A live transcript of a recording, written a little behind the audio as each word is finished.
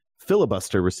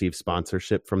Filibuster receives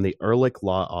sponsorship from the Ehrlich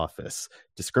Law Office,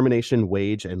 Discrimination,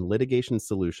 Wage, and Litigation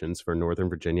Solutions for Northern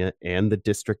Virginia and the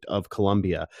District of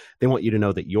Columbia. They want you to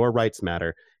know that your rights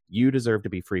matter. You deserve to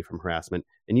be free from harassment,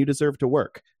 and you deserve to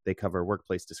work. They cover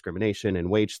workplace discrimination and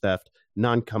wage theft,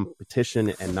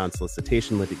 non-competition and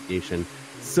non-solicitation litigation,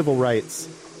 civil rights,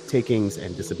 takings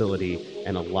and disability,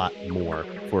 and a lot more.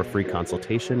 For a free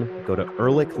consultation, go to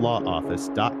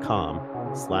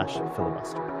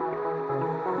ehrlichlawoffice.com/filibuster.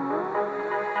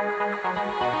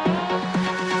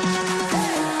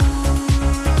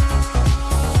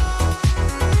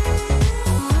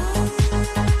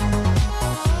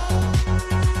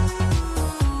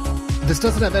 This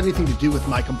doesn't have anything to do with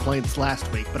my complaints last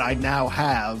week, but I now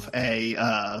have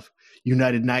a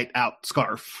United Night Out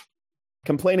scarf.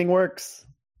 Complaining works.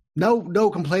 No,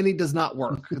 complaining does not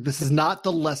work. This is not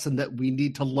the lesson that we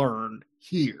need to learn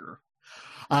here.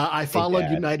 I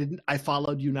followed United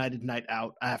Night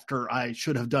Out after I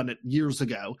should have done it years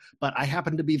ago, but I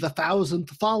happened to be the 1,000th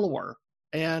follower.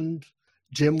 And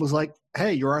Jim was like,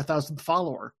 "Hey, you're our 1,000th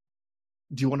follower.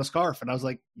 Do you want a scarf?" And I was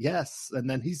like, "Yes." And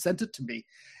then he sent it to me.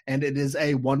 And it is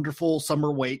a wonderful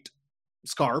summer weight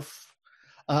scarf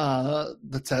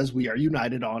that says "We Are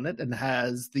United" on it and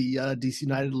has the DC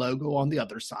United logo on the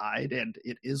other side. And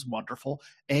it is wonderful.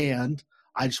 And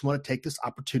I just want to take this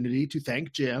opportunity to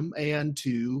thank Jim and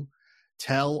to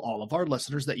tell all of our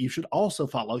listeners that you should also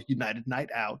follow United Night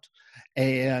Out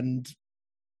and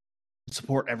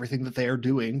support everything that they are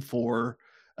doing for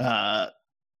the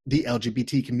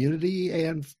LGBT community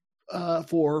and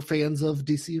for fans of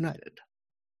DC United.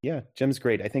 Yeah, Jim's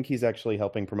great. I think he's actually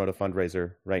helping promote a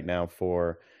fundraiser right now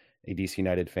for a DC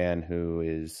United fan who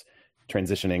is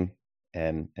transitioning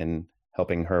and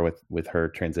helping her with her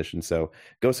transition. So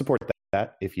go support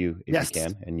that if you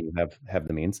can and you have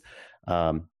the means.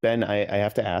 Ben, I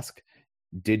have to ask,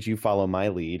 did you follow my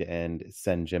lead and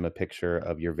send Jim a picture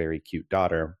of your very cute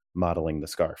daughter modeling the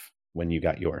scarf when you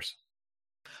got yours?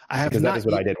 I have because not. That is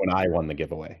what I did when I won the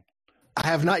giveaway. I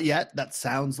have not yet. That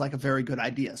sounds like a very good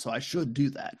idea, so I should do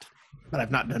that, but I've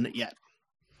not done it yet.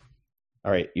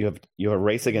 All right, you have a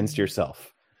race against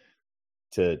yourself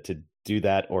to do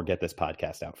that or get this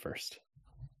podcast out first.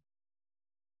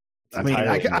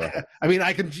 I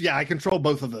control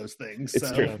both of those things.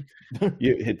 It's true.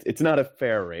 It's not a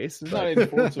fair race. It's not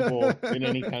enforceable in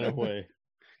any kind of way.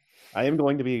 I am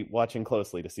going to be watching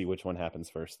closely to see which one happens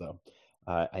first, though.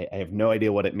 I have no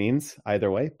idea what it means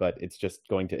either way, but it's just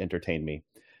going to entertain me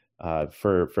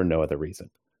for no other reason.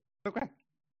 Okay.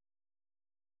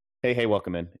 Hey,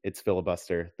 welcome in. It's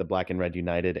Filibuster, the Black and Red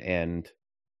United, and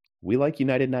We Like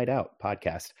United Night Out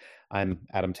podcast. I'm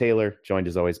Adam Taylor, joined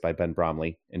as always by Ben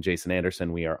Bromley and Jason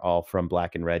Anderson. We are all from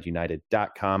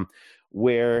blackandredunited.com,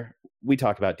 where we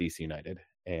talk about DC United.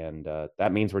 And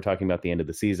that means we're talking about the end of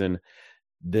the season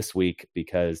this week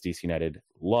because DC United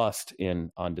lost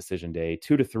on decision day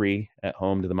 2-3 at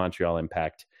home to the Montreal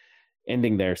Impact,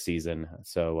 ending their season.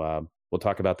 So we'll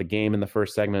talk about the game in the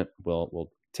first segment.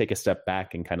 We'll take a step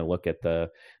back and kind of look at the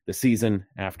season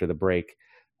after the break.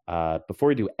 Before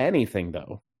we do anything,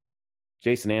 though,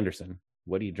 Jason Anderson,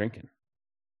 what are you drinking?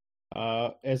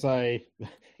 As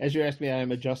you asked me,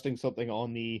 I'm adjusting something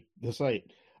on the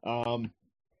site.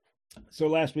 So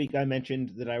last week I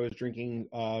mentioned that I was drinking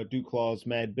DuClaw's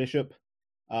Mad Bishop,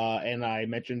 and I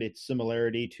mentioned its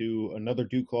similarity to another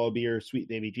DuClaw beer, Sweet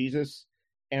Baby Jesus.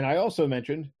 And I also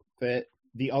mentioned that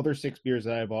the other 6 beers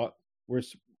that I bought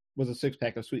was a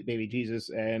 6-pack of Sweet Baby Jesus,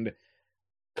 and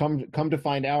come to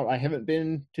find out, I haven't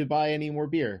been to buy any more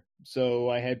beer. So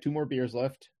I had 2 more beers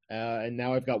left, and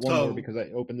now I've got one more because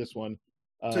I opened this one.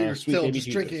 So you're still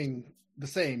just drinking the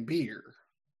same beer?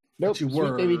 Nope,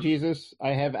 Sweet Baby Jesus. I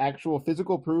have actual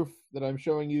physical proof that I'm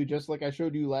showing you, just like I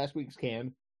showed you last week's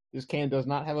can. This can does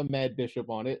not have a Mad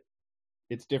Bishop on it.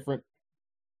 It's different.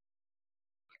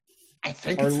 I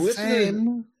think it's the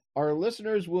same. Our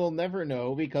listeners will never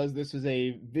know because this is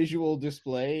a visual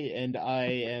display, and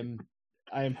I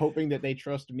am hoping that they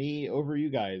trust me over you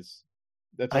guys.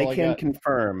 That's all I can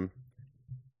confirm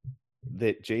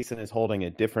that Jason is holding a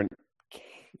different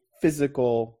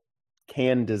physical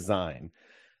can design.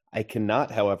 I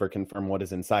cannot, however, confirm what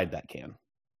is inside that can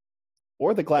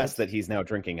or the glass that he's now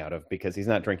drinking out of, because he's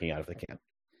not drinking out of the can.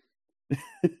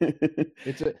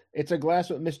 It's a glass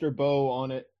with Mr. Bow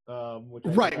on it.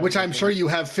 Which I'm sure you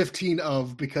have 15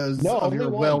 of because of your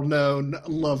well-known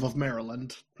love of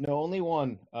Maryland. No, only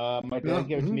one. My dad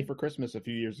gave it to me for Christmas a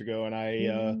few years ago, and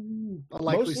a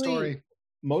likely story.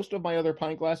 Most of my other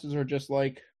pint glasses are just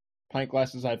like pint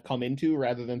glasses I've come into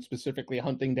rather than specifically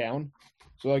hunting down.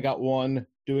 So I got one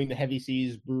doing the Heavy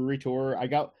Seas brewery tour. I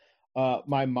got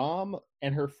my mom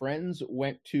and her friends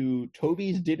went to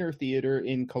Toby's Dinner Theater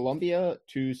in Columbia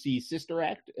to see Sister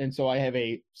Act, and so I have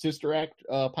a Sister Act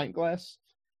pint glass.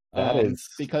 That is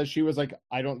because she was like,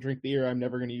 I don't drink beer, I'm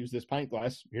never going to use this pint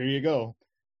glass. Here you go.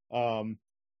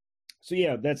 So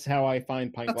yeah, that's how I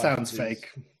find pint glasses. That sounds fake.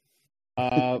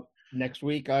 Next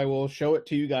week I will show it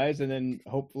to you guys, and then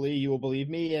hopefully you will believe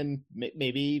me, and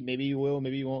maybe you will,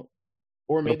 maybe you won't,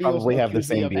 or maybe you'll probably have the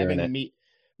same beer in it.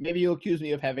 Maybe you'll accuse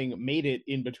me of having made it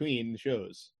in between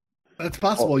shows. That's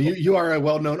possible. You are a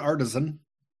well-known artisan,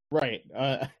 right?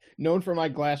 Known for my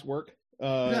glass work,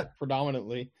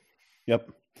 predominantly. Yep,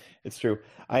 it's true.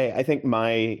 I think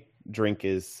my drink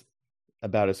is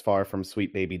about as far from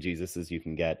Sweet Baby Jesus as you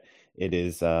can get. It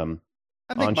is I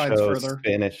think mine's further.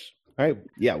 Spanish. All right.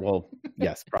 Yeah, well,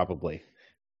 yes, probably.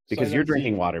 Because you're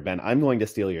drinking water, Ben. I'm going to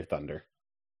steal your thunder.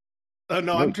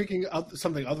 No, I'm drinking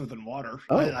something other than water.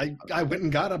 Oh. I went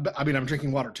and got I'm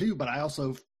drinking water too, but I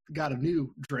also got a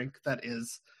new drink that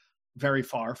is very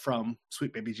far from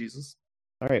Sweet Baby Jesus.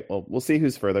 All right. Well, we'll see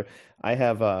who's further. I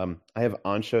have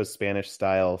Ancho's Spanish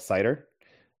style cider.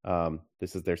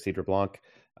 This is their Cidre Blanc,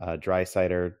 dry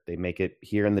cider. They make it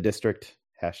here in the district.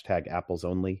 #apples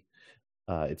only.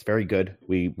 It's very good.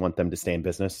 We want them to stay in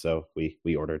business, so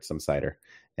we ordered some cider,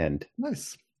 and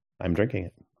nice. I'm drinking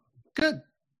it. Good.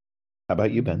 How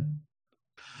about you, Ben?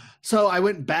 So I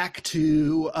went back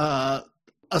to a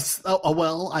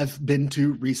well I've been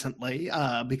to recently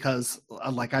because,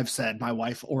 like I've said, my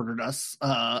wife ordered us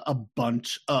a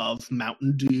bunch of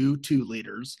Mountain Dew 2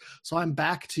 liters. So I'm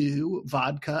back to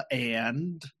vodka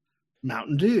and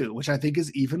Mountain Dew, which I think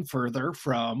is even further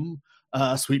from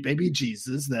Sweet Baby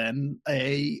Jesus than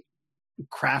a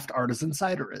craft artisan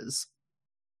cider is.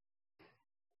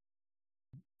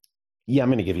 Yeah, I'm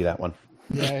going to give you that one.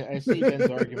 Yeah, I see Ben's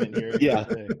argument here. Yeah.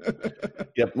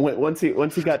 Yep. Once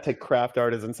he got to craft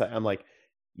artisan cider, I'm like,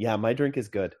 yeah, my drink is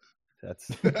good.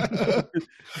 That's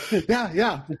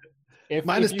yeah.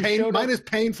 Mine is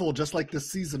painful, just like this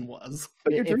season was.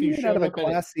 But you're drinking it out of a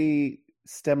classy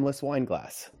stemless wine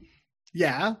glass.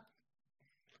 Yeah.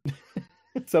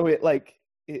 So it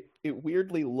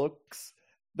weirdly looks,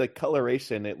 the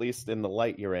coloration, at least in the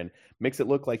light you're in, makes it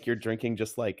look like you're drinking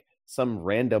just like some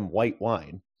random white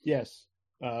wine. Yes.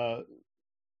 You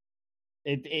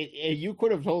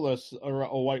could have told us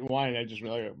a white wine. I just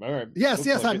really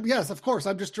yes, of course.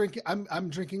 I'm just drinking. I'm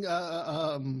drinking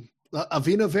a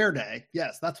Vino Verde.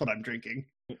 Yes, that's what I'm drinking.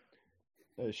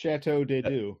 Chateau de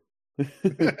Dew.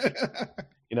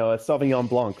 A Sauvignon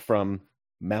Blanc from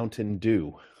Mountain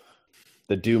Dew,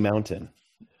 the Dew Mountain.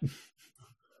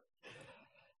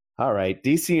 All right,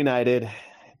 DC United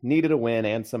needed a win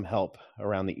and some help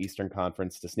around the Eastern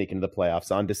Conference to sneak into the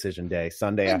playoffs on decision day,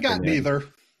 Sunday afternoon. Got neither.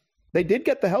 They did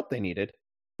get the help they needed.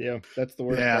 Yeah, that's the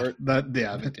worst part. They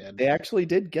did. They actually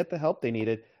did get the help they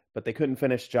needed, but they couldn't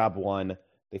finish job one.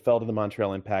 They fell to the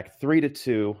Montreal Impact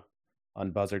 3-2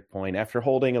 on Buzzard Point after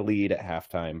holding a lead at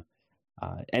halftime,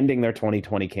 ending their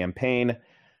 2020 campaign.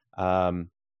 I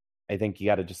think you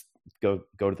got to just go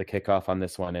to the kickoff on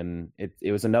this one, and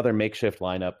it was another makeshift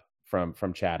lineup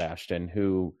from Chad Ashton,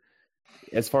 who,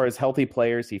 as far as healthy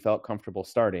players, he felt comfortable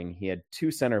starting. He had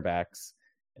 2 center backs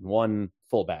and 1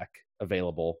 fullback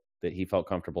available that he felt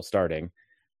comfortable starting.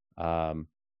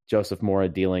 Joseph Mora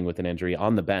dealing with an injury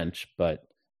on the bench, but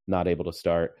not able to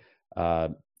start.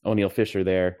 O'Neal Fisher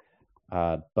there,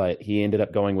 but he ended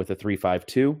up going with a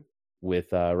 3-5-2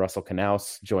 with Russell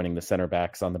Knaus joining the center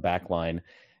backs on the back line.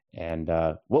 And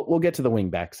we'll get to the wing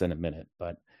backs in a minute,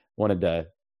 but wanted to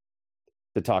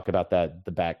talk about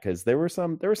the back, because there were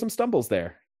some stumbles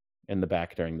there in the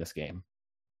back during this game.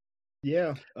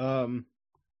 Yeah,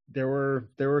 there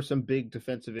were some big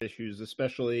defensive issues,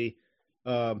 especially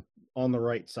on the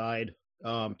right side,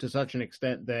 to such an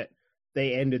extent that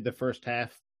they ended the first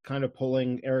half kind of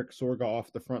pulling Eric Sorga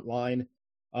off the front line,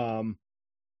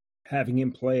 having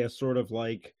him play a sort of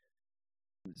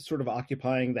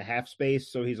occupying the half space,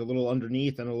 so he's a little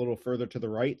underneath and a little further to the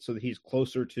right, so that he's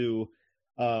closer to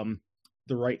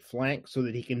the right flank, so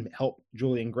that he can help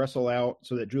Julian Gressel out,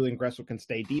 so that Julian Gressel can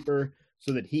stay deeper,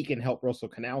 so that he can help Russell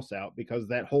Knaus out, because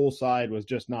that whole side was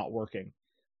just not working.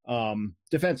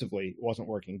 Defensively, it wasn't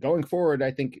working. Going forward,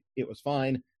 I think it was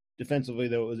fine. Defensively,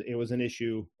 though, it was an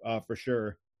issue for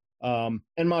sure. And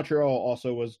Montreal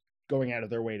also was going out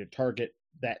of their way to target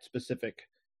that specific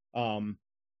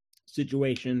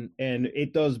situation, and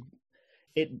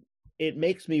it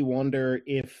makes me wonder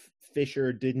if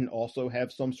Fisher didn't also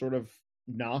have some sort of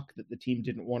knock that the team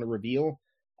didn't want to reveal.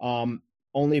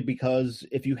 Only because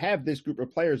if you have this group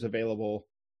of players available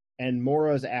and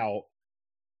Mora's out,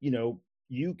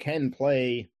 you can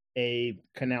play a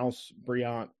Canals,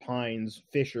 Briant, Pines,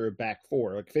 Fisher back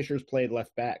four. Like Fisher's played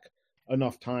left back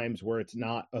enough times where it's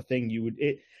not a thing you would.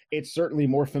 It's certainly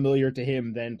more familiar to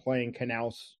him than playing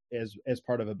Canals as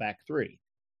part of a back three.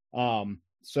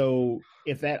 So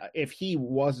if he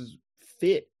was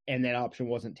fit and that option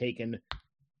wasn't taken,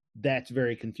 that's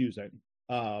very confusing.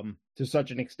 To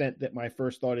such an extent that my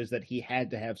first thought is that he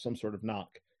had to have some sort of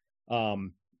knock,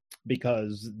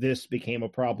 because this became a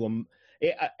problem.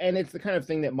 And it's the kind of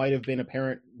thing that might have been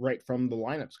apparent right from the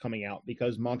lineups coming out,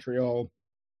 because Montreal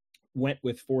went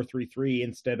with 4-3-3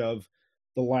 instead of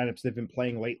the lineups they've been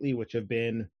playing lately, which have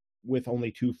been with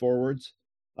only two forwards.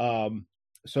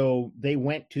 So they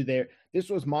went to this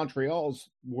was Montreal's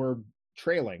were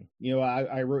trailing.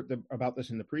 I wrote about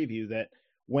this in the preview that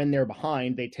when they're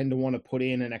behind, they tend to want to put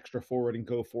in an extra forward and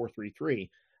go 4-3-3.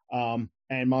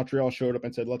 And Montreal showed up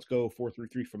and said, let's go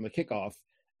 4-3-3 from the kickoff.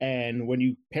 And when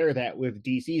you pair that with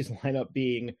DC's lineup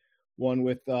being one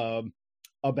with a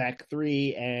back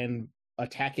three and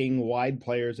attacking wide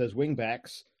players as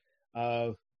wingbacks,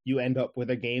 you end up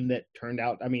with a game that turned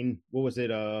out, what was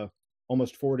it?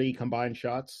 Almost 40 combined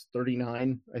shots,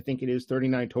 39, I think it is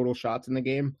 39 total shots in the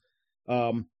game.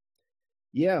 And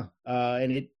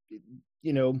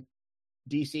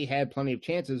DC had plenty of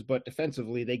chances, but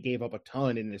defensively they gave up a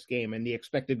ton in this game, and the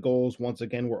expected goals once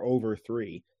again were over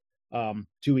 3,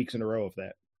 2 weeks in a row of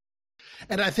that.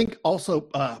 And I think also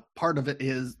part of it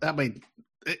is,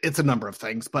 it's a number of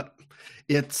things, but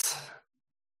it's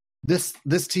this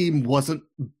team wasn't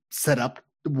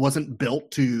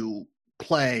built to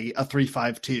play a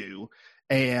 3-5-2,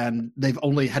 and they've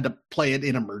only had to play it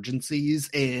in emergencies,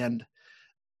 and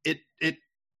it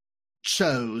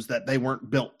shows that they weren't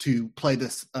built to play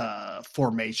this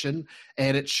formation,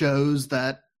 and it shows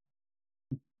that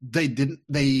they didn't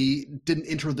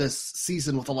enter this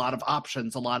season with a lot of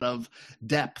options, a lot of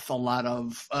depth, a lot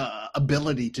of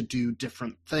ability to do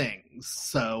different things.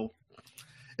 So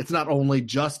it's not only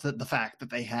just the fact that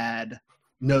they had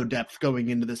no depth going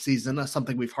into the season,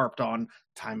 something we've harped on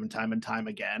time and time and time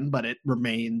again, but it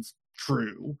remains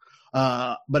true.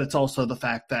 But it's also the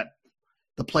fact that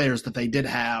the players that they did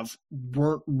have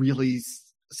weren't really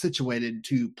situated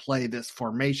to play this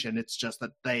formation. It's just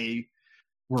that they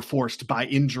were forced by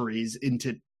injuries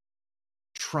into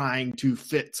trying to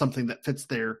fit something that fits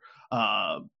their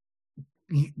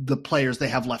the players they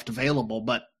have left available.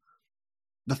 But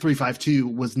the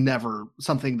 3-5-2 was never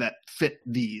something that fit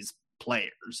these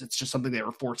players. It's just something they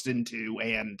were forced into,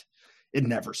 and it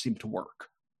never seemed to work.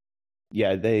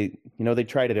 Yeah, they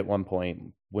tried it at one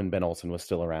point when Ben Olsen was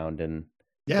still around, and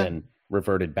then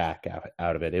reverted back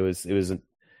out of it.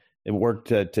 It worked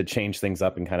to change things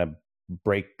up and kind of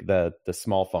break the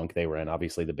small funk they were in.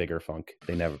 Obviously the bigger funk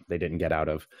they didn't get out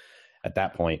of at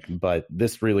that point, but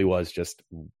this really was just,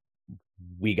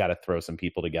 we got to throw some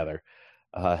people together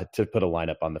to put a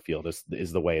lineup on the field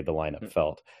is the way the lineup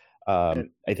felt. I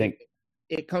think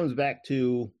it comes back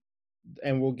to,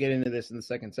 and we'll get into this in the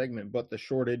second segment, but the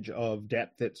shortage of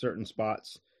depth at certain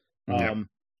spots. And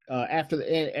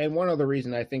one other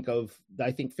reason I think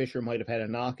Fisher might have had a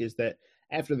knock is that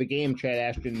after the game, Chad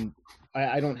Ashton,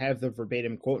 I don't have the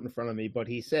verbatim quote in front of me, but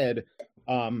he said,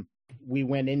 we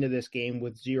went into this game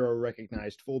with 0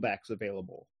 recognized fullbacks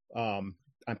available. I'm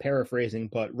paraphrasing,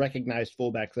 but recognized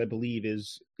fullbacks, I believe,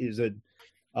 is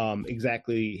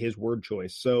exactly his word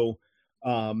choice. So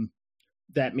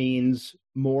that means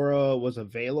Mora was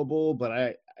available, but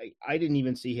I didn't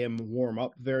even see him warm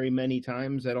up very many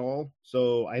times at all.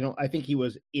 So I think he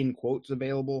was in quotes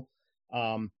available.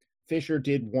 Fisher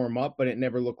did warm up, but it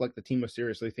never looked like the team was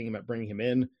seriously thinking about bringing him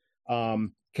in.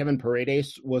 Kevin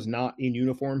Paredes was not in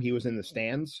uniform. He was in the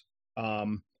stands.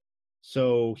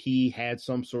 So he had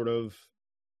some sort of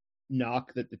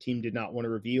knock that the team did not want to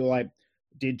reveal. I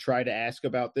did try to ask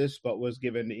about this, but was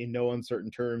given in no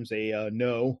uncertain terms a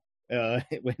no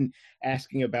when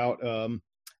asking about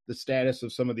the status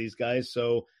of some of these guys.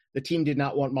 So the team did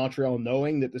not want Montreal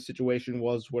knowing that the situation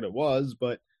was what it was,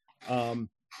 but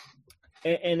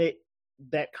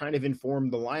that kind of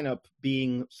informed the lineup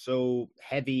being so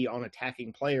heavy on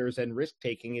attacking players and risk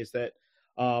taking, is that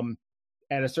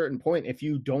at a certain point, if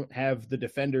you don't have the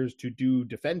defenders to do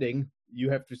defending, you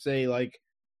have to say, like,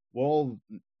 well,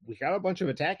 we got a bunch of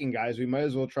attacking guys. We might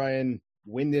as well try and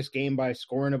win this game by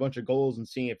scoring a bunch of goals and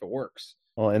seeing if it works.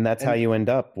 Well, and that's how you end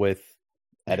up with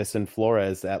Edison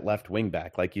Flores at left wing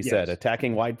back, like you said,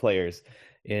 attacking wide players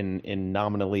in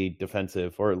nominally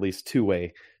defensive or at least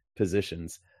two-way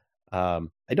positions. I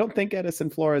don't think Edison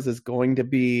Flores is going to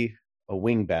be a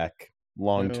wing back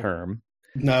long term.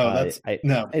 No, I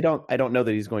don't know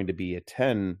that he's going to be a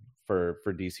 10 for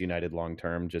DC United long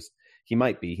term. Just he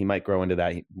might grow into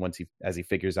that as he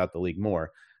figures out the league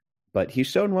more. But he's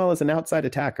shown well as an outside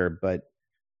attacker. But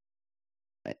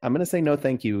I'm going to say no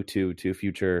thank you to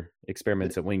future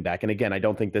experiments at wingback. And again, I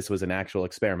don't think this was an actual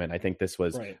experiment. I think this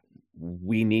was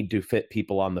we need to fit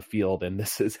people on the field, and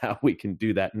this is how we can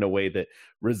do that in a way that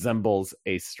resembles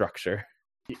a structure.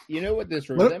 You know what this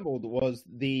resembled was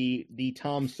the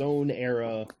Tom Sohn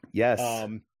era. Yes.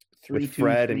 With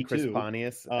Fred and Chris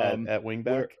Pontius at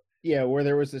wingback. Where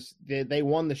there was this, they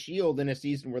won the Shield in a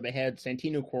season where they had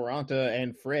Santino Quaranta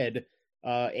and Fred,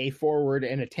 a forward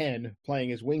and a 10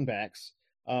 playing as wingbacks.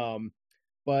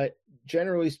 But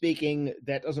generally speaking,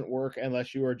 that doesn't work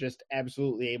unless you are just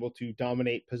absolutely able to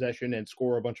dominate possession and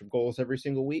score a bunch of goals every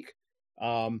single week.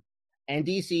 And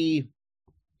DC,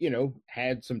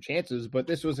 had some chances, but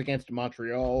this was against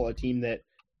Montreal, a team that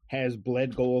has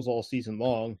bled goals all season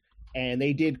long, and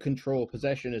they did control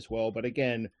possession as well. But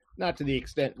again, not to the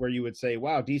extent where you would say,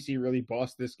 wow, DC really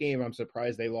bossed this game. I'm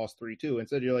surprised they lost 3-2.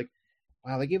 Instead, you're like,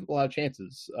 wow, they gave up a lot of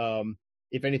chances.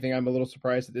 If anything, I'm a little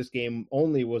surprised that this game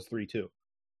only was 3-2.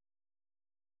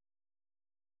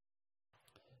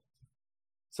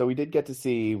 So we did get to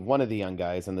see one of the young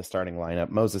guys in the starting lineup.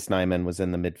 Moses Nyman was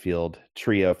in the midfield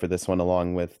trio for this one,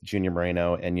 along with Junior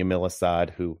Moreno and Yamil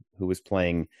Assad, who was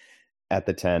playing at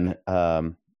the 10.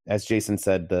 As Jason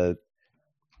said, the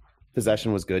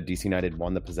possession was good. DC United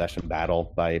won the possession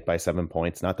battle by 7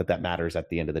 points. Not that matters at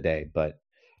the end of the day, but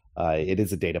it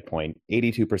is a data point.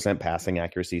 82% passing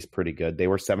accuracy is pretty good. They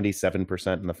were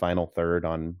 77% in the final third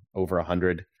on over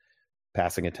 100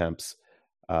 passing attempts.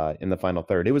 In the final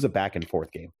third. It was a back and forth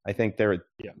game. I think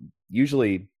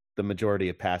usually the majority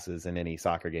of passes in any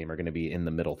soccer game are going to be in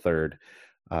the middle third.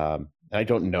 I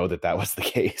don't know that was the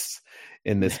case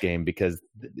in this game because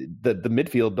the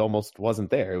midfield almost wasn't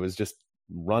there. It was just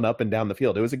run up and down the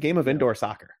field. It was a game of indoor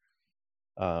soccer.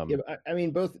 I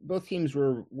mean, both teams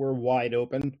were wide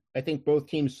open. I think both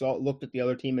teams looked at the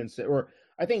other team and said, or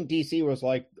I think DC was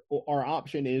like, our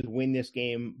option is win this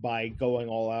game by going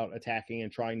all out, attacking,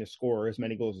 and trying to score as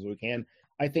many goals as we can.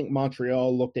 I think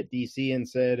Montreal looked at DC and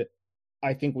said,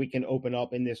 I think we can open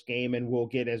up in this game and we'll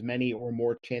get as many or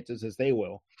more chances as they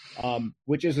will,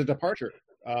 which is a departure.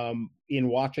 In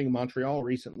watching Montreal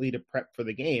recently to prep for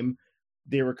the game,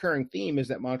 the recurring theme is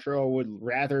that Montreal would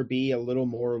rather be a little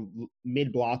more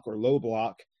mid-block or low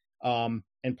block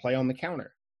and play on the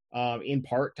counter. In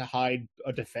part to hide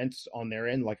a defense on their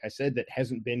end, like I said, that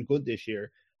hasn't been good this year.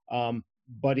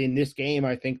 But in this game,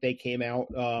 I think they came out,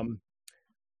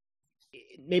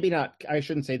 maybe not, I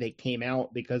shouldn't say they came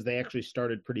out because they actually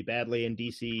started pretty badly and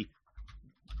DC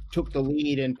took the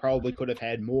lead and probably could have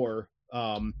had more.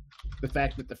 The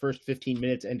fact that the first 15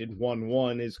 minutes ended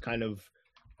 1-1 is kind of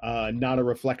not a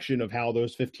reflection of how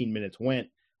those 15 minutes went.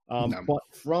 No. But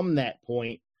from that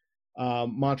point,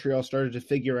 Montreal started to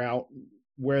figure out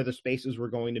where the spaces were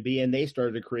going to be, and they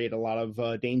started to create a lot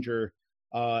of danger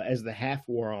as the half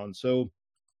wore on. So,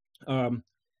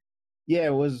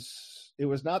 it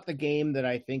was not the game that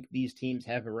I think these teams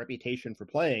have a reputation for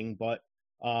playing, but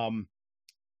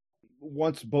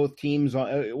once two teams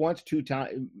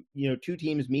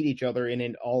meet each other in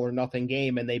an all or nothing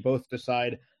game, and they both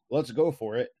decide let's go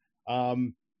for it,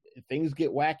 things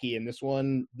get wacky. And this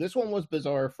one was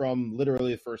bizarre from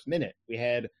literally the first minute. We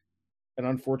had an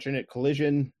unfortunate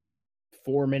collision,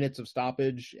 4 minutes of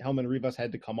stoppage. Helman Rivas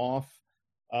had to come off.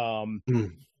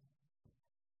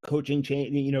 Coaching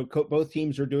change, both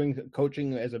teams are doing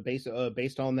coaching as a base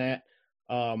based on that.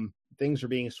 Things are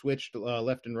being switched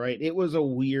left and right. It was a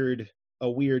weird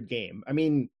game. I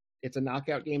mean, it's a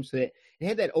knockout game, so it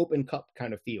had that Open Cup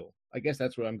kind of feel. I guess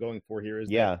that's what I'm going for here.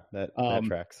 That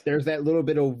tracks. There's that little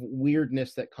bit of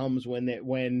weirdness that comes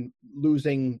when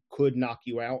losing could knock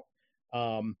you out.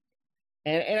 And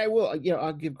I will,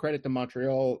 I'll give credit to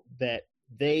Montreal that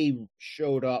they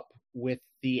showed up with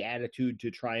the attitude to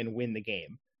try and win the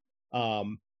game.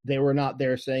 They were not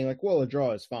there saying like, well, a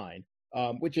draw is fine,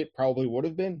 which it probably would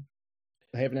have been.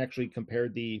 I haven't actually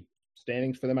compared the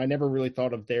standings for them. I never really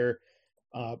thought of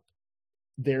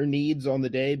their needs on the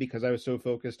day because I was so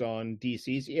focused on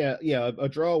DC's. Yeah, a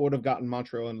draw would have gotten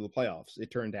Montreal into the playoffs, it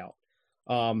turned out.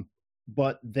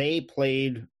 But they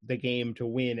played the game to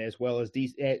win as well as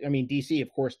DC. I mean, DC, of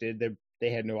course, did. They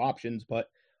had no options, but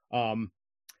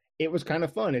it was kind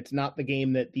of fun. It's not the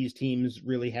game that these teams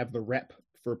really have the rep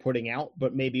for putting out,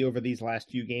 but maybe over these last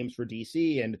few games for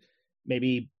DC, and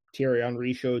maybe Thierry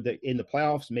Henry showed that in the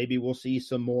playoffs, maybe we'll see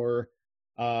some more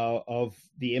of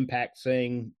the impact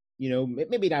saying,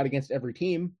 maybe not against every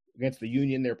team. Against the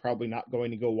Union, they're probably not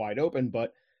going to go wide open,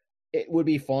 but it would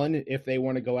be fun if they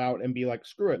want to go out and be like,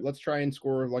 screw it, let's try and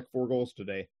score like 4 goals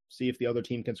today. See if the other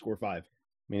team can score 5.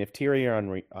 mean, if Thierry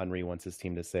Henry wants his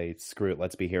team to say, screw it,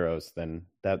 let's be heroes, then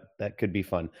that could be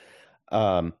fun.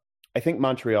 I think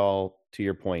Montreal, to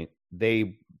your point,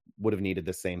 they would have needed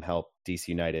the same help DC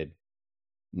United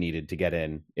needed to get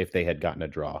in if they had gotten a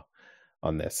draw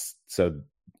on this. So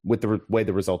with the way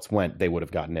the results went, they would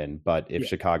have gotten in. But if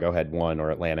Chicago had won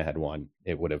or Atlanta had won,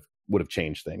 it would have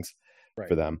changed things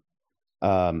for them.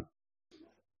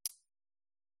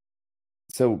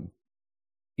 So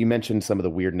you mentioned some of the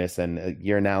weirdness, and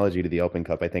your analogy to the Open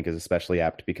Cup, I think, is especially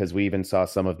apt because we even saw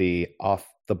some of the off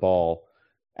the ball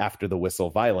after the whistle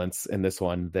violence in this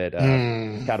one that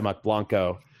Cuauhtemoc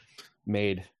Blanco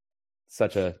made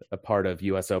such a part of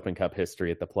U.S. Open Cup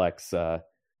history at the Plex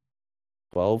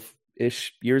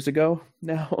 12-ish years ago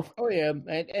now. Oh, yeah.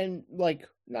 And like,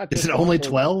 not just... Is it only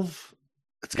 12?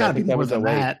 It's got to be more than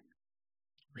that.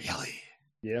 Really?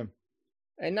 Yeah.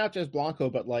 And not just Blanco,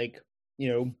 but like,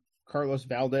 Carlos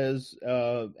Valdez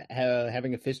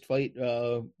having a fist fight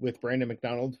with Brandon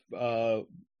McDonald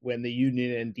when the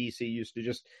Union and DC used to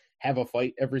just have a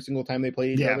fight every single time they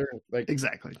played each other. Like,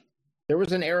 exactly. There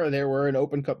was an era there where an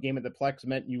Open Cup game at the Plex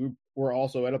meant you were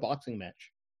also at a boxing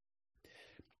match.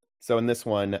 So in this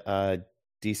one,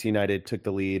 DC United took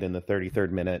the lead in the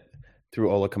 33rd minute through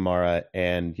Ola Kamara,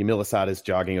 and Yamil Asad is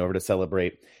jogging over to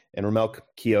celebrate, and Romell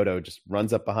Kyoto just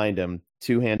runs up behind him,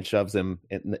 two-hand shoves him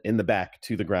in the back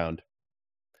to the ground.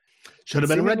 Should have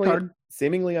been a red card.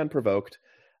 Seemingly unprovoked.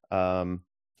 Got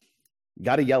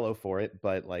a yellow for it,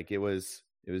 but like it was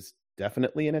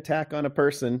definitely an attack on a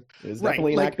person. It was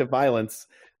definitely an act of violence.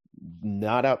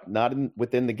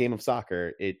 Within the game of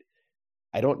soccer.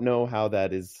 I don't know how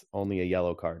that is only a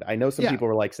yellow card. I know some people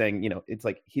were like saying, it's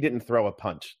like he didn't throw a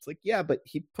punch. It's like, yeah, but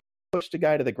he pushed a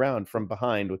guy to the ground from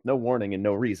behind with no warning and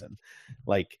no reason.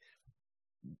 Like,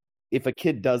 if a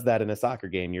kid does that in a soccer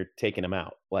game, you're taking him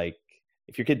out. Like,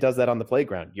 if your kid does that on the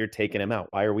playground, you're taking him out.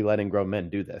 Why are we letting grown men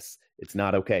do this? It's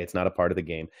not okay. It's not a part of the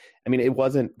game. I mean, it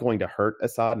wasn't going to hurt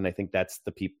Assad, and I think that's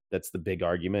the big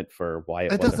argument for why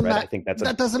it wasn't red. I think it's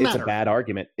a bad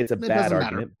argument. It's a bad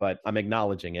argument, but I'm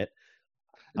acknowledging it.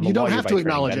 You don't have to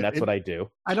acknowledge it. That's what I do.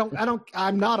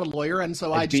 I'm not a lawyer, and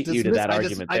so I beat just you to that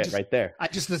argument right there. I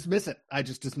just dismiss it.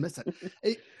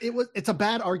 It's a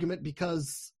bad argument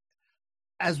because,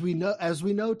 as we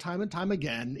know, time and time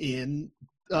again in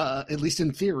at least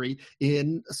in theory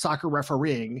in soccer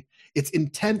refereeing, it's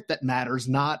intent that matters,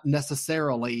 not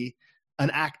necessarily an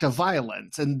act of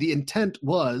violence. And the intent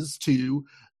was to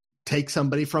take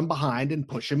somebody from behind and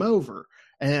push him over.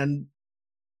 And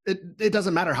it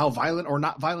doesn't matter how violent or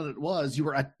not violent it was.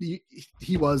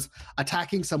 He was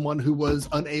attacking someone who was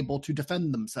unable to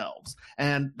defend themselves,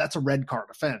 and that's a red card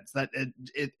offense. That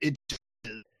it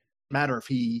doesn't matter if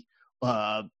he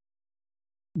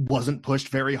wasn't pushed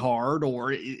very hard,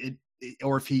 or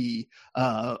if he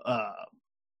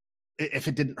if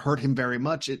it didn't hurt him very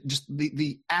much. It just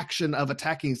the action of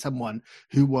attacking someone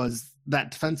who was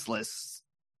that defenseless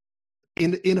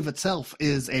in of itself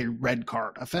is a red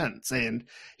card offense, and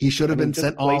he should have been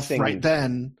sent off right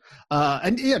then.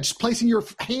 Just placing your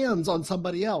hands on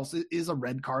somebody else is a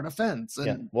red card offense.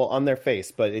 And, on their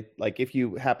face, but if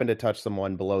you happen to touch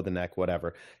someone below the neck,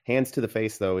 whatever, hands to the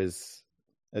face though is,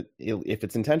 if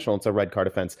it's intentional, it's a red card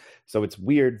offense. So it's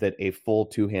weird that a full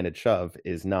two-handed shove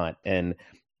is not. And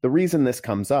the reason this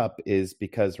comes up is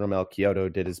because Romell Kyoto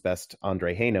did his best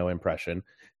Andre Haino impression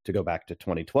to go back to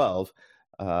 2012.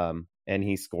 And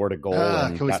he scored a goal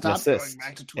and got an assist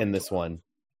in this one.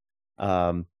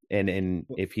 And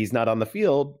if he's not on the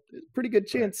field, pretty good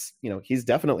chance, he's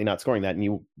definitely not scoring that. And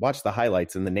you watch the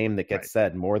highlights, and the name that gets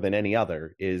said more than any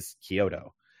other is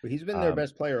Kyoto. But he's been their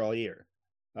best player all year.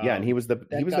 And he was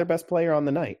their best player on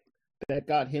the night. That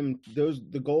got him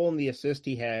the goal and the assist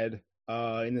he had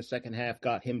in the second half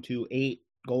got him to 8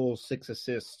 goals, 6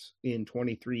 assists in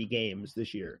 23 games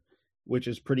this year, which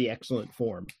is pretty excellent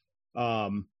form.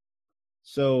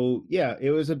 So yeah,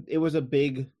 it's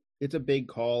a big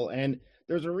call, and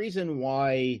there's a reason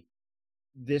why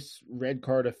this red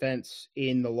card offense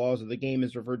in the laws of the game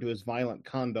is referred to as violent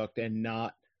conduct and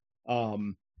not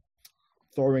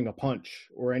throwing a punch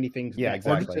or anything. Yeah,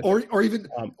 exactly. Or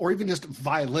even just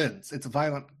violence. It's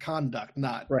violent conduct,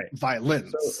 not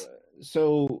violence.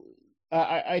 So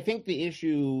I think the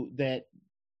issue that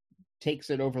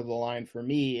takes it over the line for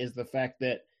me is the fact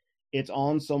that it's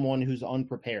on someone who's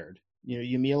unprepared.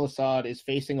 Yamil Asad is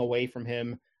facing away from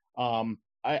him.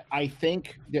 I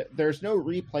think there's no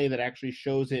replay that actually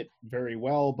shows it very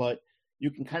well, but you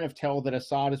can kind of tell that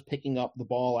Asad is picking up the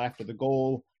ball after the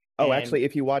goal. Actually,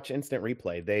 if you watch instant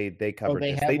replay, they covered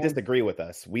this. They disagree with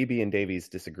us. Weeby and Davies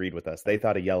disagreed with us. They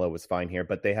thought a yellow was fine here,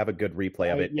 but they have a good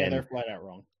replay of it. Yeah, they're flat out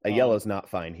wrong. A yellow's not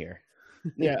fine here.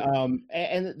 Yeah.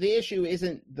 And the issue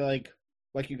isn't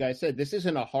like you guys said, this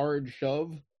isn't a hard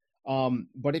shove.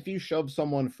 But if you shove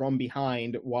someone from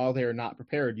behind while they're not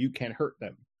prepared, you can hurt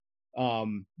them.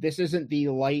 This isn't the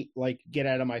light, like, get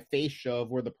out of my face shove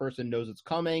where the person knows it's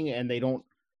coming and they don't,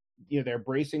 they're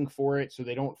bracing for it so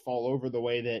they don't fall over the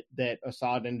way that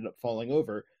Assad ended up falling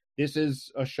over. This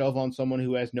is a shove on someone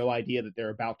who has no idea that they're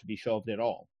about to be shoved at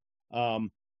all.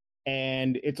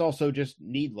 And it's also just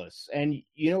needless. And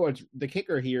what's the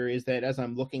kicker here is that as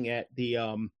I'm looking at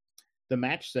the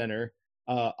match center,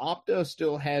 Opta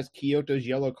still has Kyoto's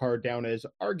yellow card down as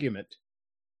argument,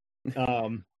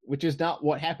 which is not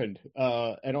what happened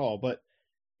at all. But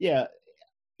yeah,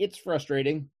 it's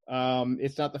frustrating.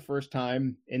 It's not the first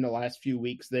time in the last few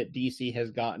weeks that DC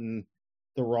has gotten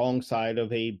the wrong side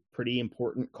of a pretty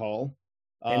important call.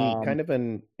 And kind of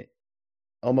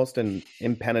almost an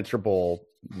impenetrable,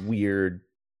 weird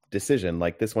decision.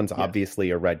 Like, this one's obviously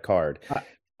a red card.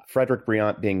 Frederick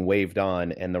Briant being waved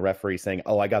on and the referee saying,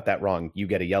 "Oh, I got that wrong. You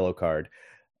get a yellow card,"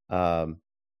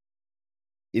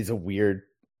 is a weird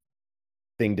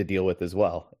thing to deal with as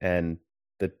well. And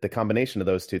the combination of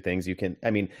those two things,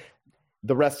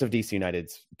 the rest of DC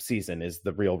United's season is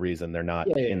the real reason they're not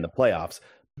in the playoffs.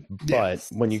 But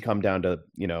when you come down to,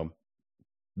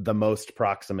 the most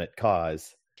proximate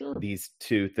cause, these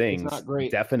two things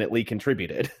definitely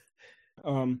contributed.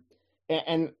 And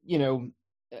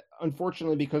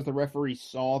unfortunately, because the referee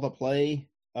saw the play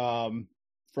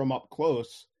from up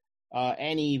close,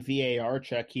 any VAR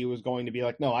check, he was going to be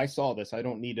like, "No, I saw this. I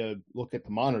don't need to look at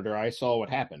the monitor. I saw what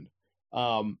happened."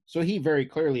 So he very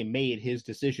clearly made his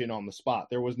decision on the spot.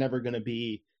 There was never going to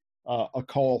be a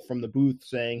call from the booth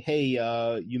saying,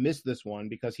 "Hey, you missed this one,"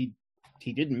 because he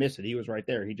didn't miss it. He was right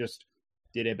there. He just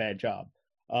did a bad job.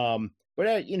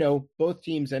 But both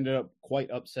teams ended up quite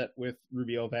upset with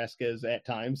Rubio Vasquez at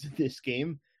times in this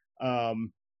game.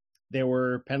 There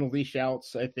were penalty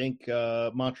shouts. I think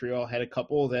Montreal had a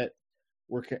couple that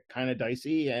were kind of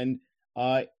dicey, and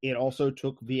it also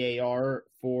took VAR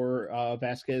for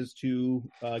Vasquez to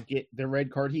get the red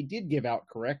card he did give out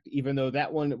correct, even though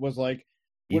that one was like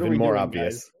even more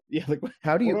obvious. Guys? Yeah, like,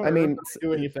 how do you?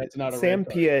 Doing if that's not a Sam red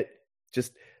card? Piet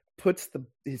just puts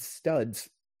his studs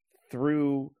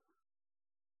through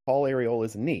Paul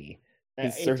Areola's knee.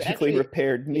 His surgically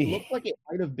repaired knee. It looked like it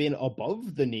might have been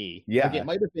above the knee. Yeah, like it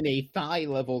might have been a thigh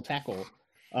level tackle.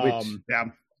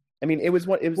 It was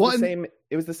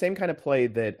the same kind of play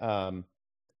that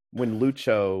when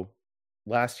Lucho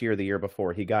last year, the year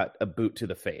before, he got a boot to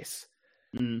the face.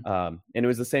 And it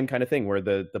was the same kind of thing where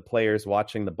the players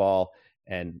watching the ball,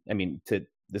 and this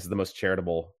is the most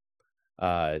charitable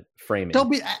framing. Don't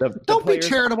be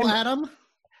charitable, Adam.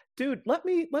 Dude, let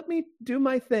me do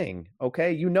my thing,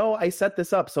 okay? I set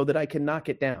this up so that I can knock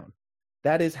it down.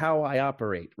 That is how I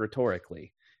operate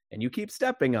rhetorically, and you keep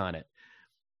stepping on it.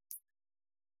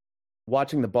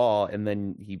 Watching the ball, and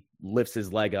then he lifts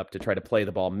his leg up to try to play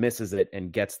the ball, misses it,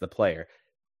 and gets the player.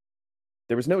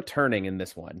 There was no turning in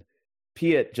this one.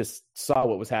 Piet just saw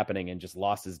what was happening and just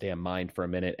lost his damn mind for a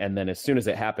minute, and then as soon as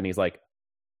it happened, he's like,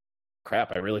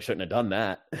 "Crap, I really shouldn't have done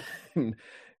that."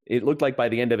 It looked like by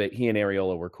the end of it, he and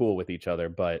Areola were cool with each other,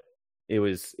 but it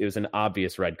was an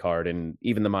obvious red card, and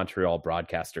even the Montreal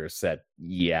broadcasters said,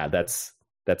 "Yeah, that's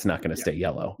not going to stay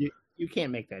yellow. You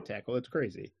can't make that tackle. It's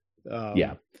crazy."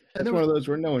 Yeah, that's one of those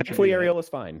where no one. Hopefully, Areola's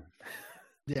fine.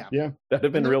 Yeah, that'd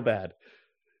have been real bad.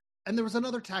 And there was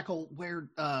another tackle where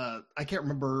I can't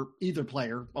remember either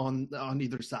player on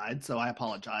either side, so I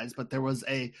apologize. But there was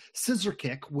a scissor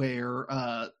kick where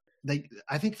I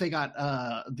think they got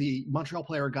the Montreal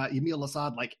player got Emile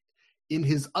Assad like in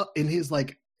his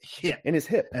like hip,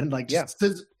 and like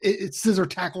scissor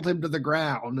tackled him to the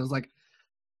ground. It was like,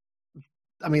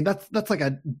 that's like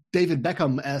a David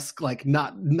Beckham-esque, like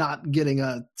not getting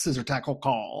a scissor tackle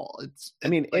call.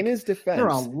 In his defense, you're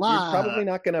probably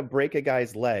not going to break a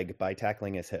guy's leg by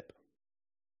tackling his hip.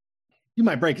 You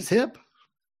might break his hip.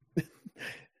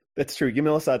 That's true.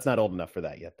 Emile Assad's not old enough for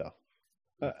that yet,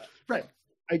 though. Right.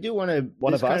 I do want to.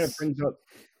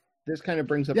 This kind of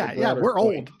brings up. Yeah, we're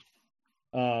point,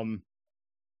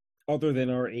 other than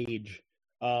our age,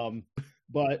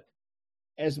 but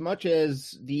as much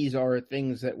as these are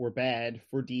things that were bad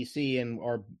for DC and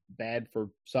are bad for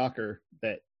soccer,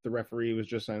 that the referee was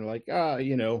just kind of like, I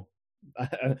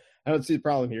don't see the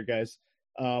problem here, guys.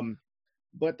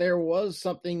 But there was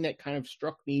something that kind of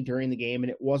struck me during the game, and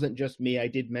it wasn't just me. I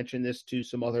did mention this to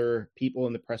some other people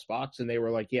in the press box, and they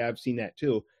were like, "Yeah, I've seen that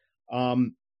too."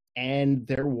 And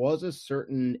there was a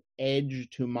certain edge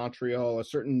to Montreal, a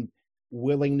certain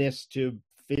willingness to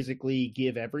physically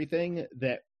give everything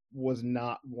that was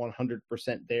not 100%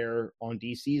 there on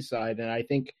DC's side. And I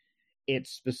think it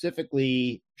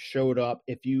specifically showed up.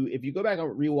 If you go back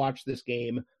and rewatch this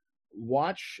game,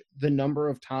 watch the number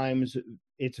of times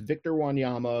it's Victor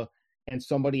Wanyama and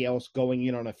somebody else going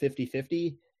in on a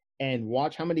 50-50, and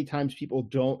watch how many times people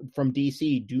from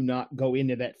DC do not go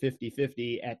into that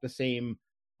 50-50 at the same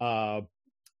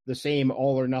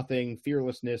all or nothing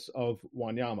fearlessness of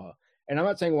Wanyama. And I'm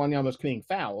not saying Wanyama's committing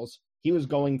fouls. He was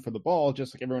going for the ball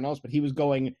just like everyone else, but he was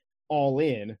going all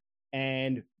in,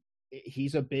 and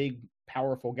he's a big,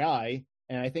 powerful guy.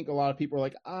 And I think a lot of people are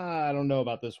like, I don't know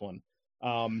about this one.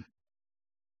 Go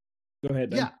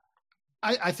ahead, Ben. Yeah,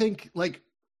 I think like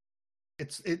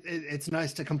it's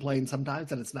nice to complain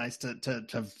sometimes, and it's nice to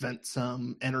vent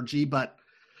some energy, but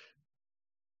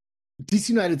DC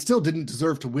United still didn't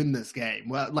deserve to win this game.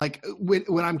 Well, like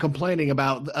when I'm complaining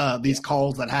about these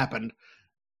calls that happened,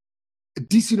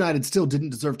 DC United still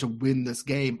didn't deserve to win this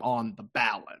game on the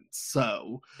balance.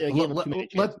 So let's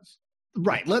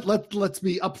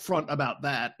be upfront about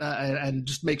that and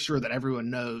just make sure that everyone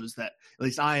knows that at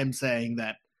least I am saying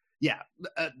that. Yeah,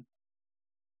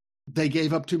 they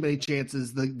gave up too many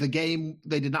chances. The game,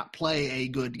 they did not play a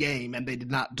good game, and they did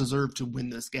not deserve to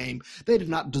win this game. They did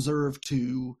not deserve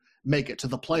to make it to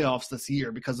the playoffs this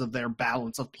year because of their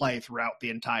balance of play throughout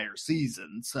the entire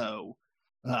season. So,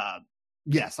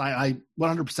 yes, I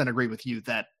 100% agree with you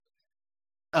that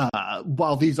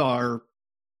while these are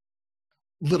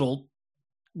little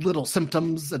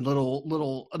symptoms and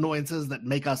little annoyances that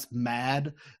make us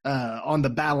mad, on the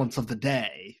balance of the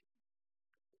day,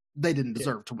 they didn't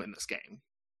deserve to win this game.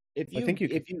 If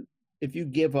you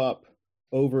give up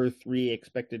over 3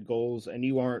 expected goals and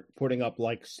you aren't putting up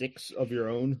like 6 of your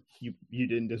own, you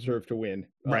didn't deserve to win.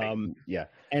 Right. Yeah.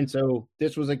 And so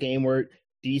this was a game where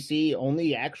DC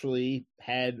only actually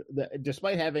had,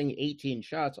 despite having 18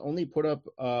 shots, only put up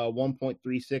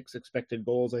 1.36 expected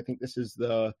goals. I think this is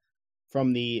I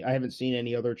haven't seen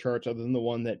any other charts other than the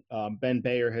one that Ben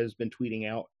Bayer has been tweeting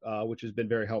out, which has been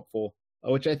very helpful,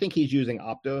 which I think he's using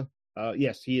Opta.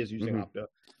 Yes, he is using Opta.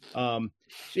 So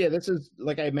yeah, this is,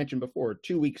 like I mentioned before,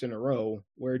 2 weeks in a row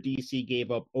where DC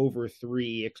gave up over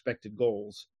 3 expected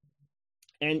goals.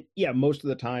 And yeah, most of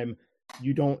the time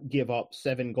you don't give up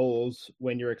 7 goals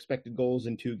when your expected goals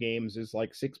in 2 games is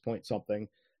like 6 point something.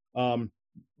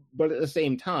 But at the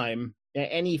same time,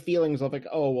 any feelings of like,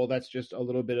 oh, well, that's just a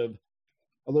little bit of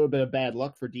bad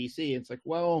luck for DC. It's like,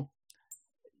 well,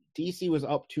 DC was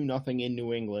up 2-0 in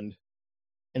New England,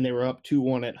 and they were up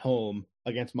 2-1 at home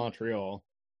against Montreal,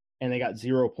 and they got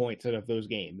 0 points out of those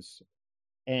games.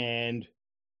 And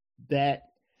that,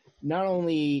 not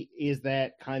only is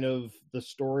that kind of the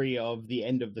story of the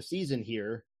end of the season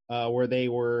here, where they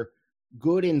were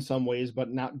good in some ways, but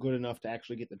not good enough to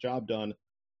actually get the job done.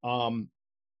 I'm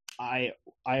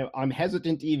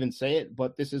hesitant to even say it,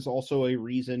 but this is also a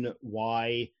reason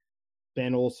why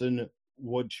Ben Olsen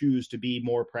would choose to be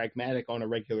more pragmatic on a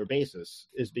regular basis,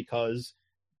 is because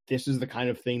this is the kind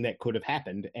of thing that could have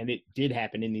happened, and it did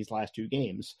happen in these last 2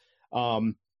 games.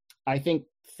 I think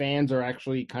fans are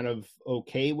actually kind of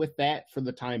okay with that for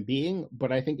the time being,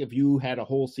 but I think if you had a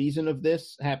whole season of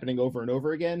this happening over and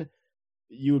over again,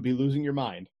 you would be losing your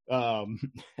mind.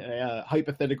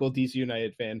 Hypothetical DC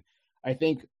United fan. I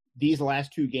think these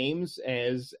last 2 games,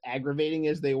 as aggravating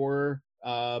as they were,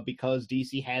 because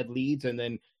DC had leads and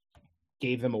then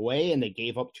gave them away, and they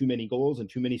gave up too many goals and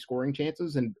too many scoring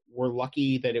chances, and were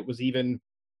lucky that it was even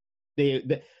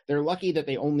they're lucky that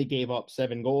they only gave up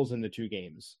 7 goals in the 2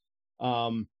 games.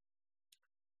 All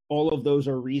of those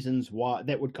are reasons why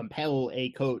that would compel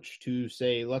a coach to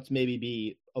say, let's maybe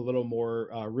be a little more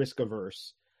risk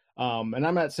averse. And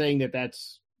I'm not saying that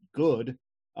that's good,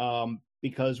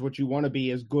 because what you want to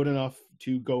be is good enough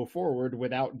to go forward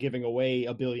without giving away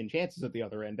a billion chances at the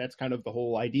other end. That's kind of the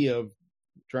whole idea of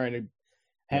trying to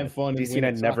have fun. DC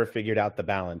United never figured out the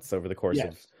balance over the course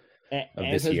of this year.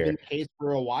 As has been the case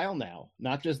for a while now,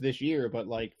 not just this year, but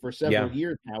like for several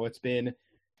years now. It's been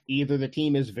either the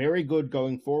team is very good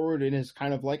going forward and is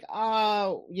kind of like,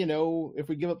 if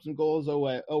we give up some goals,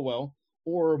 oh well,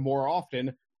 or more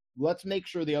often, let's make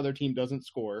sure the other team doesn't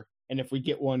score, and if we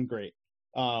get one, great.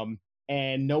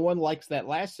 And no one likes that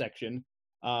last section,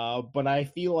 but I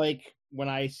feel like when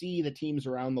I see the teams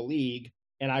around the league,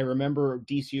 and I remember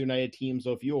DC United teams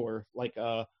of yore, like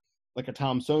a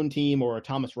Tom Sohn team or a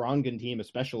Thomas Rongen team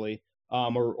especially,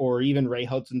 or even Ray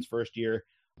Hudson's first year.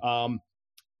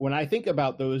 When I think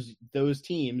about those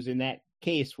teams in that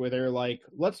case where they're like,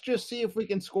 let's just see if we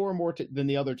can score more than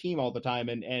the other team all the time,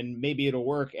 and maybe it'll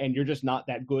work, and you're just not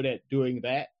that good at doing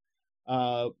that,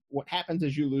 what happens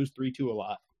is you lose 3-2 a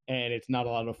lot. and it's not a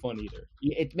lot of fun either.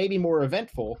 It may be more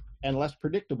eventful and less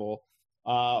predictable,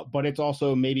 but it's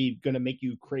also maybe going to make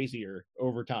you crazier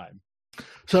over time.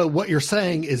 So what you're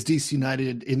saying is DC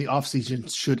United in the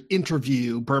offseason should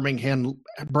interview Birmingham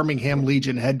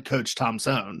Legion head coach Tom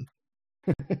Sohn.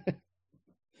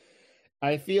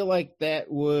 I feel like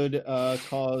that would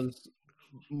cause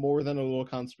more than a little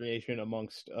consternation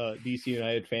amongst DC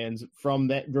United fans from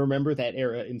that. Remember that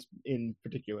era in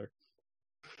particular.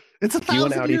 It's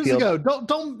 1,000 years ago.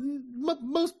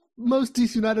 Most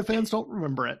DC United fans don't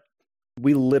remember it.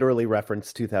 We literally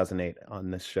referenced 2008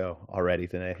 on this show already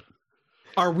today.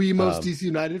 Are we most DC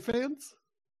United fans?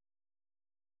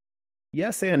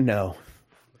 Yes and no,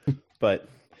 but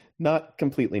not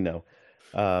completely no.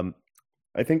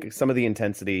 I think some of the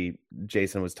intensity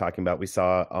Jason was talking about, we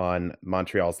saw on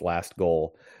Montreal's last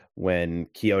goal when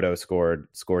Kyoto scored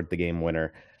the game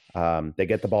winner. They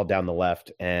get the ball down the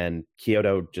left, and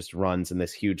Kyoto just runs in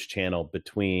this huge channel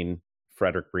between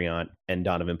Frederick Briant and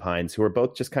Donovan Pines, who are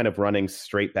both just kind of running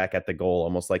straight back at the goal,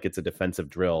 almost like it's a defensive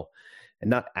drill, and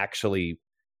not actually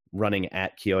running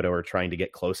at Kyoto or trying to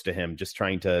get close to him, just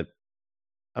trying to,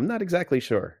 I'm not exactly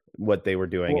sure what they were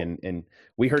doing. Well, and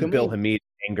we heard Bill Hamid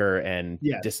anger and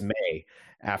dismay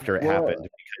after it happened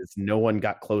because no one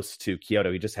got close to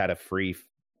Kyoto. He just had a free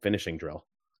finishing drill.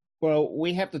 Well,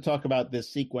 we have to talk about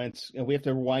this sequence, and we have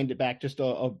to rewind it back just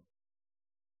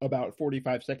about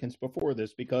 45 seconds before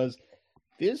this, because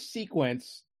this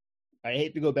sequence, I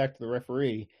hate to go back to the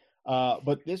referee,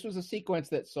 but this was a sequence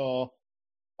that saw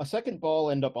a second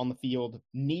ball end up on the field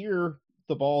near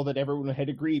the ball that everyone had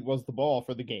agreed was the ball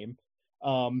for the game.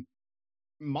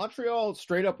 Montreal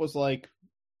straight up was like,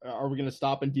 are we going to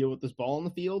stop and deal with this ball on the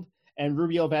field? And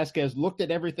Rubiel Vasquez looked at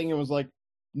everything and was like,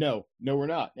 no, we're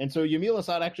not. And so Yamil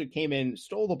Asad actually came in,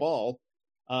 stole the ball,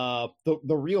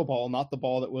 the real ball, not the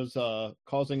ball that was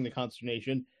causing the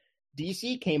consternation.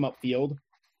 DC came upfield,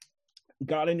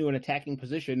 got into an attacking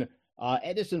position.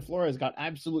 Edison Flores got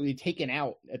absolutely taken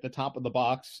out at the top of the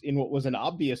box in what was an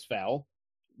obvious foul.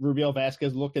 Rubiel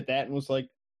Vasquez looked at that and was like,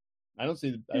 I don't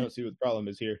see what the problem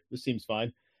is here. This seems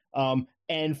fine.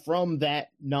 And from that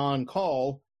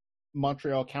non-call,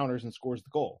 Montreal counters and scores the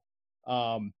goal.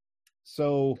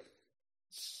 So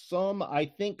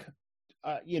I think,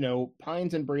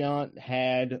 Pines and Briant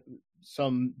had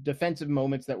some defensive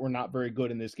moments that were not very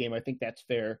good in this game. I think that's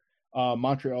fair.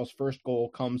 Montreal's first goal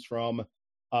comes from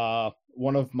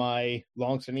one of my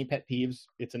long-standing pet peeves.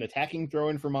 It's an attacking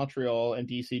throw-in for Montreal, and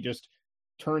DC just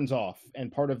turns off.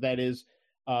 And part of that is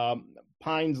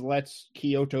Pines lets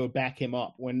Kyoto back him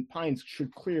up when Pines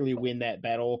should clearly win that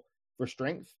battle for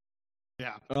strength.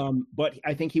 Yeah. But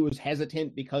I think he was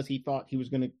hesitant because he thought he was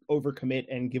going to overcommit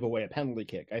and give away a penalty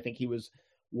kick. I think he was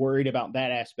worried about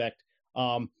that aspect.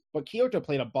 But Kyoto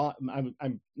played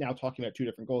I'm now talking about two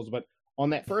different goals, but on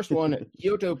that first one,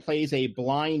 Kyoto plays a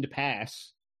blind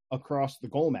pass across the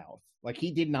goal mouth. Like,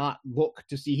 he did not look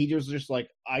to see. He was just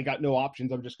like, I got no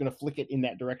options. I'm just going to flick it in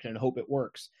that direction and hope it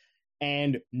works.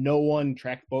 And no one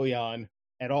tracked Bojan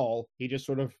at all. He just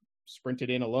sort of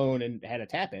sprinted in alone and had a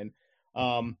tap in.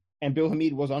 And Bill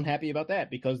Hamid was unhappy about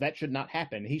that because that should not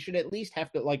happen. He should at least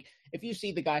have to, like, if you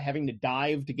see the guy having to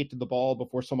dive to get to the ball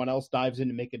before someone else dives in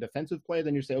to make a defensive play,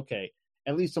 then you say, okay,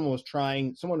 at least someone was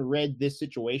trying. Someone read this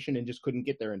situation and just couldn't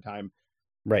get there in time.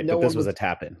 Right, but this was a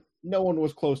tap in. No one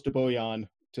was close to Bojan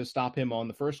to stop him on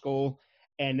the first goal.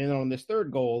 And then on this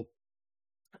third goal,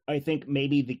 I think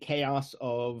maybe the chaos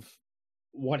of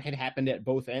what had happened at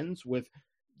both ends with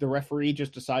the referee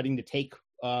just deciding to take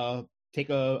a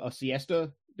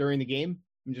siesta during the game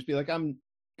and just be like, I'm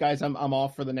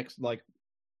off for the next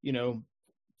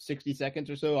 60 seconds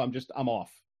or so. I'm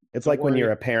off. It's like when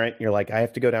you're a parent, you're like, I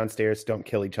have to go downstairs. Don't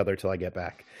kill each other till I get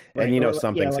back. Right. And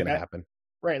something's going to happen.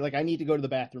 Right. Like, I need to go to the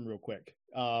bathroom real quick.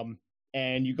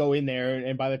 And you go in there,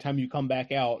 and by the time you come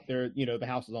back out there, the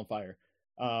house is on fire.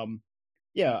 So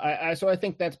I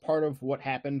think that's part of what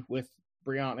happened with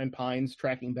Briant and Pines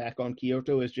tracking back on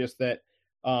Kyoto, is just that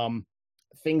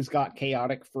things got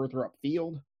chaotic further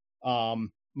upfield.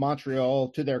 Montreal,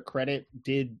 to their credit,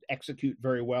 did execute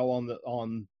very well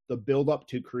on the build up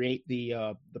to create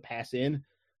the pass in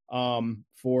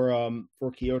for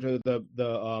Kyoto.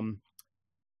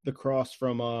 The cross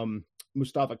from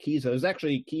Mustafa Kiza. It was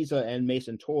actually Kiza and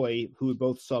Mason Toy who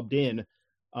both subbed in,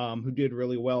 who did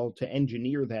really well to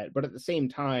engineer that. But at the same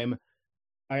time,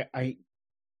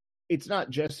 it's not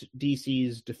just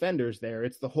DC's defenders there.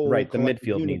 It's the whole right. The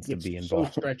midfield needs to be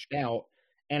involved. So stretched out,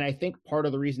 and I think part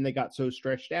of the reason they got so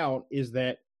stretched out is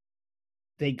that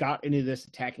they got into this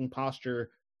attacking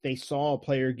posture. They saw a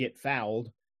player get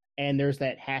fouled, and there's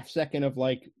that half second of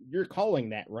like, you're calling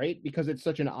that, right? Because it's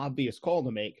such an obvious call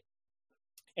to make.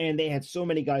 And they had so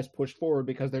many guys push forward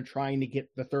because they're trying to get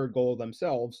the third goal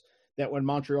themselves, that when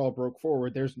Montreal broke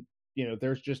forward,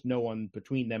 there's just no one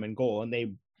between them and goal, and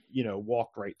they,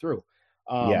 walked right through.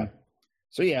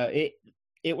 So yeah,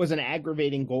 it was an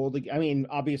aggravating goal. I mean,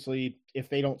 obviously, if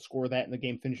they don't score that and the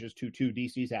game finishes 2-2,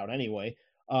 DC's out anyway.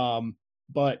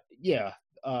 But yeah,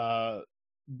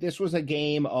 this was a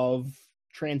game of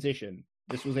transition.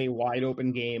 This was a wide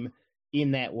open game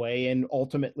in that way, and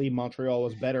ultimately Montreal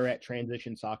was better at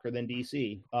transition soccer than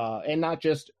DC, and not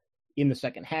just in the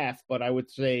second half, but I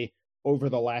would say over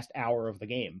the last hour of the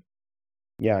game.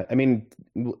 Yeah, I mean,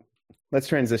 let's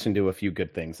transition to a few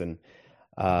good things and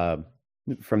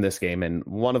from this game, and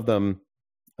one of them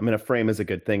I'm going to frame as a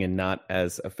good thing and not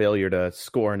as a failure to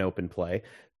score an open play.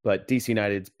 But DC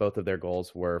United's both of their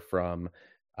goals were from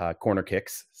corner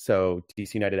kicks. So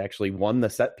DC United actually won the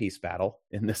set piece battle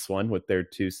in this one with their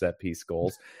 2 set piece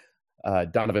goals.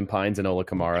 Donovan Pines and Ola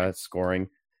Kamara scoring.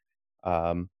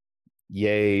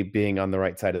 Yay being on the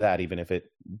right side of that, even if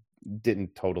it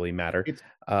didn't totally matter. It's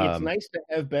nice to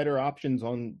have better options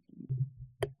on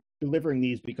delivering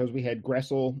these, because we had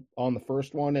Gressel on the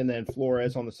first one and then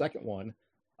Flores on the second one.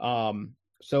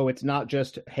 So it's not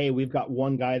just, hey, we've got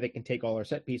one guy that can take all our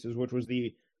set pieces, which was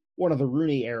one of the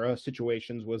Rooney era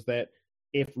situations, was that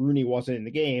if Rooney wasn't in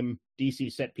the game,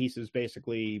 DC set pieces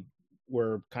basically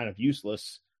were kind of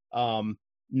useless.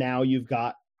 Now you've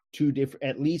got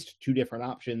at least two different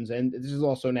options, and this is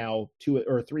also now 2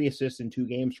 or 3 assists in 2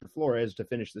 games for Flores to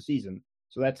finish the season.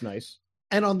 So that's nice.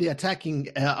 And on the attacking,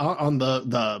 on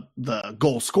the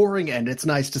goal scoring end, it's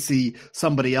nice to see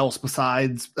somebody else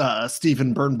besides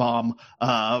Steven Birnbaum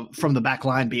from the back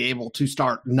line be able to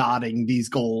start nodding these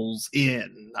goals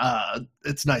in.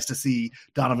 It's nice to see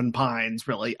Donovan Pines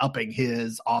really upping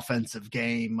his offensive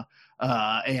game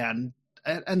and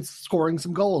scoring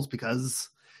some goals, because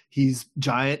he's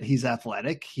giant, he's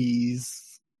athletic, he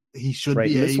should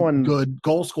be a good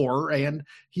goal scorer, and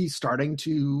he's starting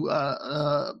to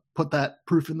put that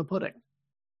proof in the pudding.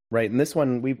 Right, and this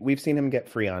one, we've seen him get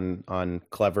free on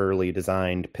cleverly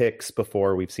designed picks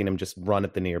before. We've seen him just run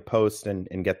at the near post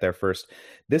and get there first.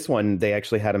 This one, they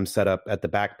actually had him set up at the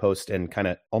back post and kind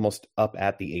of almost up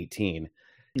at the 18.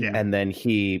 Yeah. And then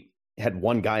he had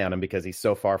one guy on him because he's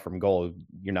so far from goal.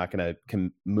 You're not going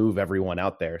to move everyone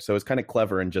out there. So it's kind of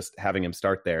clever in just having him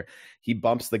start there. He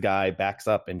bumps the guy, backs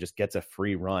up, and just gets a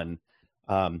free run.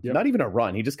 Not even a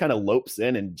run. He just kind of lopes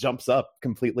in and jumps up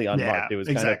completely unmarked. It was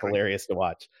kind of hilarious to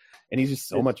watch. And he's just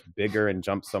so much bigger and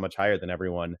jumps so much higher than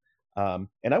everyone. And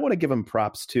I want to give him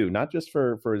props too, not just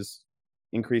for his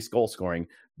increased goal scoring,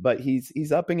 but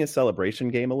he's upping his celebration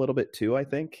game a little bit too. I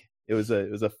think it was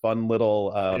a fun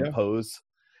little pose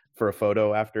for a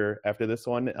photo after this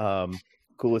one.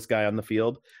 Coolest guy on the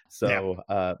field. So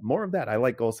more of that. I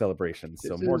like goal celebrations.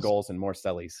 So more goals and more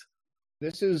cellies.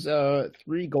 This is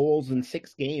 3 goals in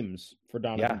 6 games for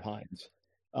Donovan Pines.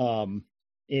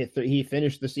 He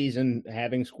finished the season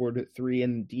having scored 3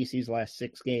 in DC's last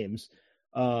 6 games.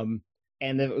 And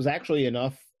it was actually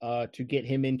enough to get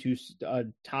him into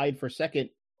tied for second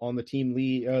on the team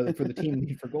lead for the team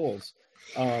lead for goals.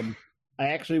 I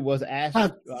actually was asked.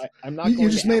 I'm not. You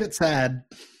just made it sad.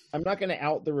 I'm not going to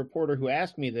out the reporter who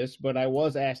asked me this, but I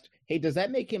was asked, "Hey, does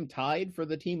that make him tied for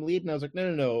the team lead?" And I was like,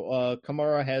 "No.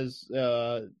 Kamara has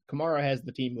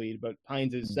the team lead, but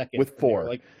Pines is second with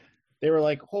 4." They were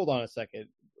like, "Hold on a second.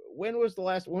 When was the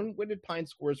last? When did Pines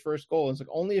score his first goal?" And it's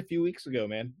like, only a few weeks ago,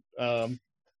 man.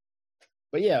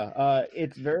 But yeah,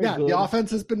 it's very good. The offense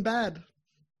has been bad.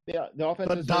 Yeah, the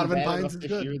offense has been bad enough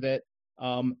this year that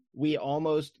we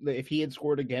almost, if he had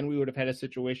scored again, we would have had a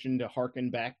situation to harken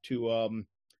back to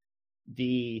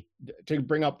to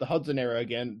bring up the Hudson era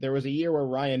again. There was a year where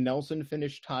Ryan Nelson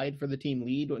finished tied for the team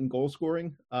lead in goal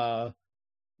scoring,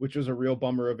 which was a real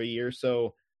bummer of a year.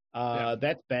 So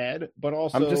that's bad. But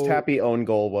also, I'm just happy own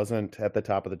goal wasn't at the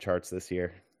top of the charts this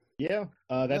year. Yeah,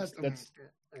 that's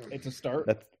it's a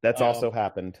start. That's also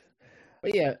happened.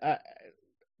 But yeah,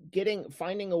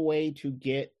 finding a way to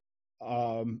get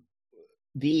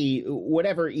the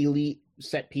whatever elite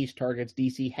set piece targets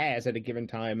DC has at a given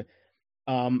time.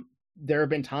 There have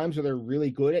been times where they're really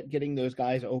good at getting those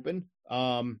guys open.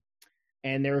 And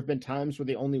there have been times where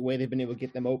the only way they've been able to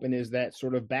get them open is that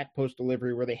sort of back post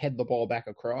delivery where they head the ball back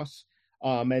across.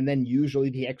 And then usually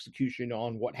the execution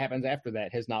on what happens after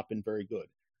that has not been very good.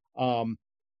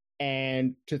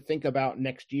 And to think about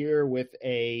next year with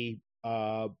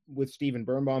Steven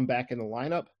Birnbaum back in the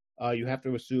lineup, you have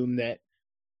to assume that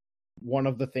one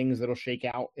of the things that'll shake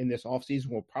out in this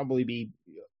offseason will probably be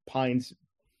Pines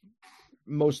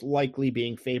most likely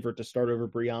being favored to start over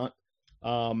Briant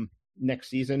next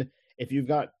season. If you've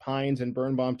got Pines and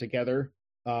Birnbaum together,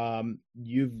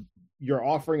 you're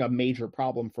offering a major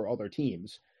problem for other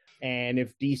teams. And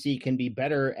if DC can be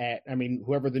better at, I mean,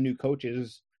 whoever the new coach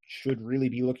is should really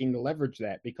be looking to leverage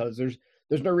that, because there's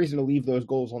no reason to leave those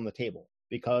goals on the table,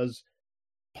 because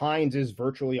Pines is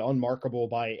virtually unmarkable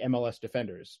by MLS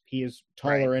defenders. He is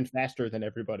taller and faster than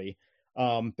everybody.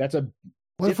 That's a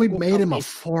What if we made him a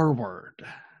forward?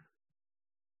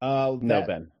 No,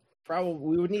 Ben. Probably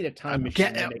we would need a time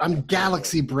machine. I'm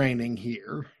galaxy braining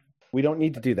here. We don't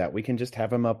need to do that. We can just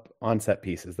have him up on set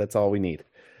pieces. That's all we need.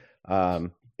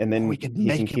 And then we could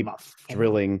make him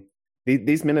drilling.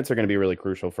 These minutes are going to be really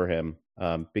crucial for him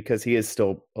because he is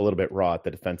still a little bit raw at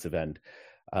the defensive end.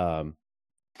 All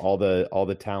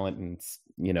the talent and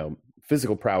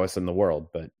physical prowess in the world,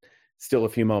 but still a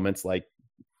few moments like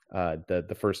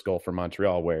the first goal for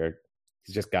Montreal where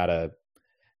he's just got to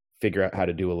figure out how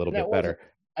to do a little bit better.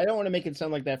 I don't want to make it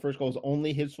sound like that first goal is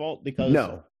only his fault, because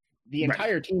the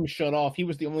entire team shut off. He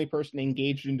was the only person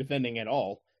engaged in defending at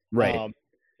all. Right.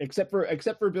 Except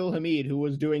for Bill Hamid, who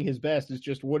was doing his best. It's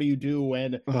just, what do you do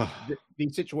when the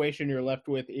situation you're left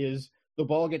with is the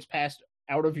ball gets passed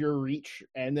out of your reach,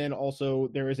 and then also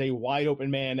there is a wide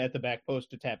open man at the back post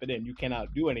to tap it in. You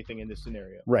cannot do anything in this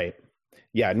scenario. Right.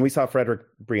 Yeah, and we saw Frederick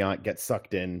Briant get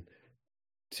sucked in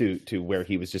to where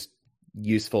he was just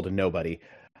useful to nobody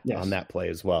on that play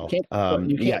as well. It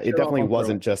definitely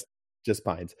wasn't just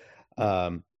Pines.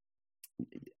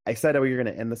 I said we were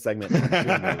going to end the segment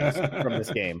from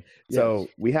this game. Yes. So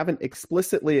we haven't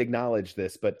explicitly acknowledged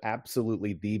this, but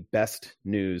absolutely the best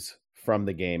news from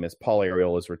the game is Paul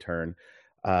Arriola's return.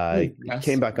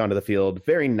 Came back onto the field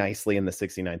very nicely in the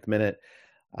 69th minute.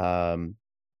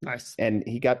 Nice. And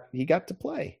he got to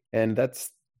play, and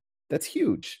that's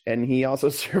huge. And he also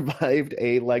survived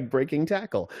a leg-breaking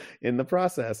tackle in the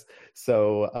process.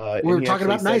 So we're talking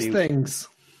about nice things.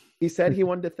 He said he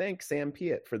wanted to thank Sam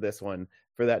Piet for this one,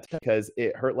 for that, because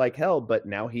it hurt like hell, but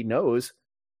now he knows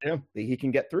that he can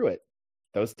get through it.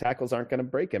 Those tackles aren't going to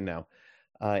break him now.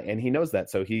 And he knows that.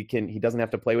 So he doesn't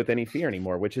have to play with any fear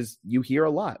anymore, which is, you hear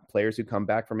a lot. Players who come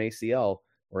back from ACL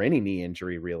or any knee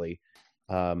injury, really,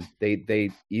 they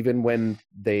even when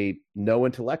they know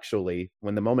intellectually,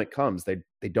 when the moment comes, they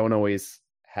don't always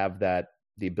have the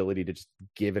ability to just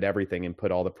give it everything and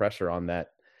put all the pressure on that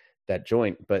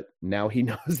joint. But now he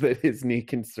knows that his knee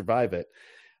can survive it.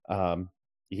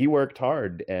 He worked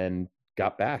hard and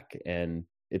got back, and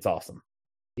it's awesome.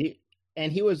 He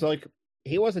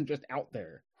wasn't just out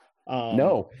there.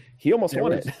 No, he almost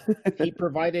won it. He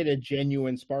provided a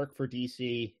genuine spark for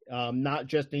DC, not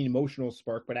just an emotional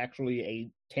spark, but actually a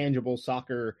tangible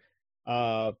soccer.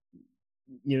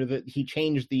 He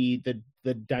changed the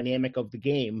dynamic of the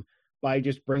game by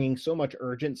just bringing so much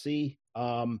urgency.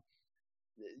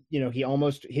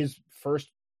 His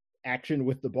first action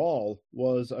with the ball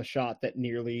was a shot that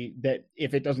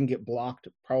if it doesn't get blocked,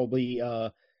 probably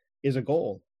is a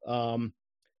goal.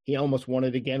 He almost won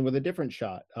it again with a different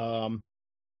shot.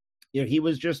 He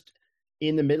was just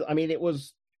in the middle. I mean,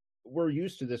 we're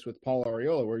used to this with Paul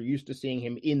Arriola. We're used to seeing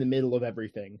him in the middle of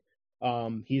everything.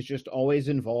 He's just always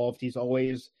involved. He's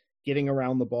always getting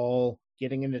around the ball,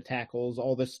 getting into tackles,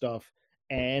 all this stuff.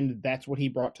 And that's what he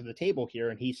brought to the table here.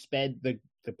 And he sped the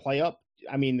play up.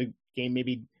 I mean, the game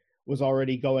maybe was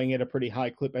already going at a pretty high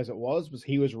clip as it was, but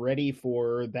he was ready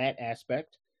for that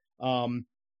aspect.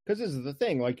 Because this is the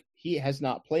thing, like, he has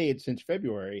not played since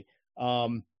February.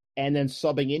 And then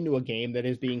subbing into a game that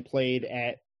is being played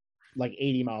at like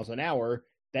 80 miles an hour,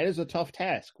 that is a tough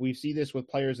task. We see this with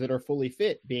players that are fully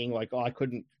fit being like, I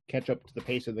couldn't catch up to the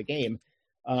pace of the game.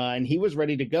 And he was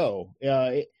ready to go.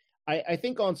 I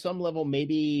think on some level,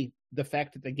 maybe the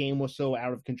fact that the game was so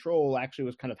out of control actually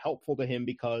was kind of helpful to him,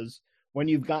 because when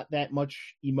you've got that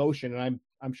much emotion, and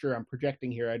I'm sure I'm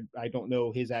projecting here, I don't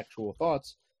know his actual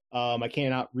thoughts. I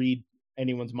cannot read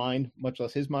anyone's mind, much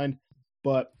less his mind.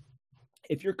 But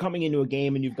if you're coming into a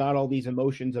game and you've got all these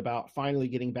emotions about finally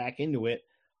getting back into it,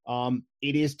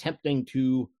 it is tempting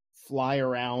to fly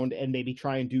around and maybe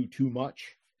try and do too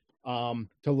much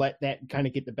to let that kind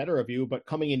of get the better of you. But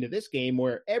coming into this game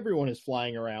where everyone is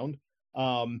flying around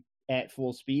at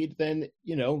full speed, then,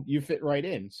 you fit right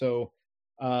in. So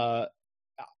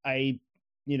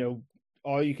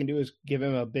all you can do is give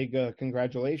him a big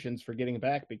congratulations for getting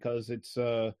back, because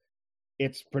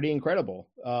it's pretty incredible.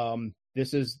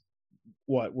 This is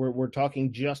what we're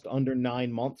talking just under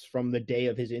 9 months from the day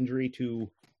of his injury to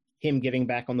him getting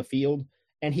back on the field.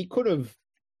 And he could have,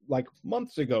 like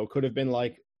months ago, could have been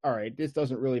like, all right, this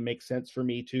doesn't really make sense for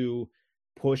me to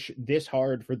push this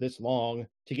hard for this long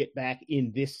to get back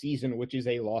in this season, which is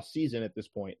a lost season at this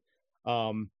point.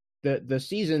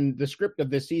 The script of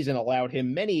this season allowed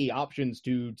him many options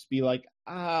to be like,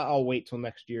 I'll wait till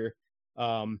next year.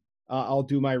 I'll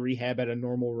do my rehab at a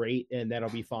normal rate and that'll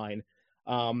be fine.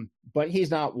 But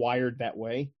he's not wired that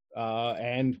way.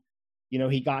 And,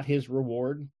 he got his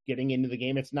reward getting into the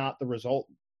game. It's not the result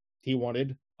he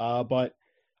wanted. But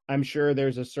I'm sure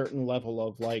there's a certain level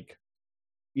of like,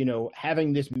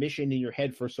 having this mission in your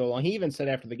head for so long. He even said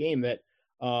after the game that,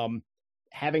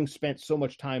 having spent so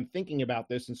much time thinking about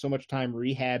this and so much time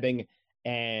rehabbing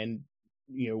and,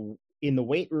 in the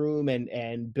weight room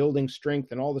and building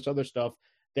strength and all this other stuff,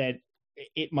 that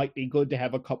it might be good to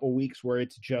have a couple weeks where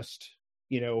it's just,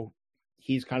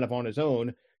 he's kind of on his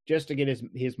own just to get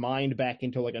his mind back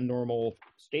into like a normal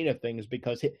state of things,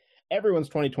 because everyone's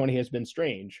 2020 has been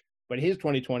strange, but his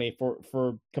 2020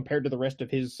 for compared to the rest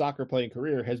of his soccer playing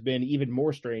career has been even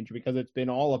more strange, because it's been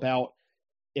all about,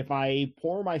 if I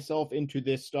pour myself into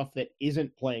this stuff that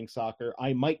isn't playing soccer,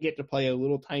 I might get to play a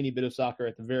little tiny bit of soccer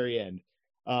at the very end.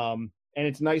 And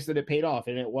it's nice that it paid off.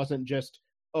 And it wasn't just,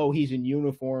 oh, he's in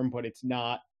uniform, but he's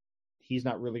not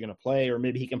really going to play, or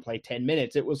maybe he can play 10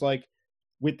 minutes. It was like,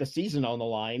 with the season on the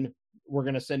line, we're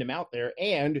going to send him out there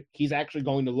and he's actually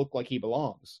going to look like he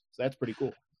belongs. So that's pretty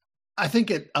cool. I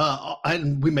think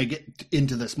and we may get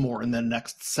into this more in the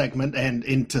next segment and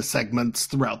into segments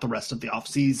throughout the rest of the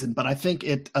offseason, but I think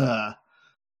it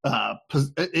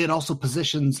also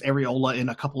positions Arriola in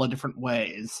a couple of different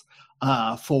ways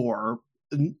for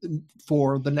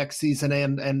the next season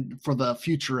and for the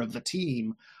future of the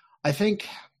team. I think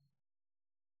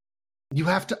you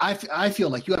have to. I feel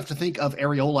like you have to think of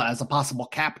Arriola as a possible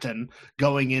captain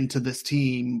going into this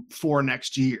team for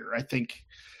next year. I think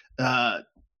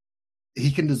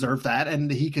he can deserve that, and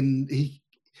he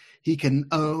can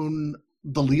own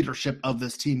the leadership of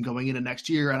this team going into next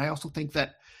year. And I also think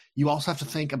that you also have to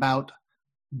think about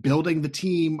building the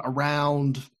team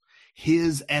around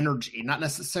his energy, not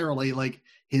necessarily like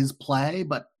his play,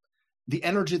 but the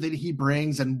energy that he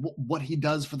brings and what he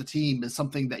does for the team is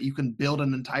something that you can build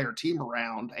an entire team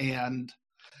around. And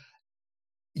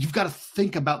you've got to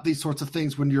think about these sorts of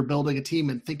things when you're building a team,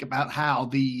 and think about how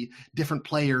the different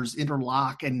players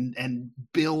interlock and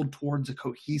build towards a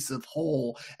cohesive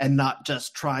whole, and not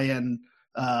just try and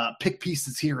pick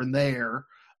pieces here and there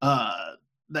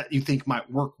that you think might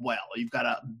work well. You've got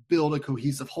to build a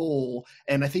cohesive whole.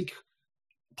 And I think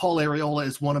Paul Arriola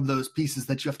is one of those pieces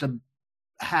that you have to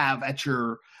have at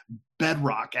your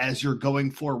bedrock as you're going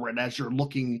forward, as you're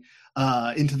looking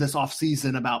into this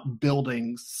offseason about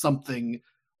building something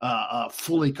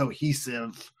fully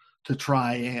cohesive to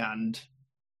try and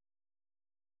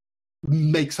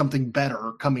make something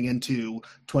better coming into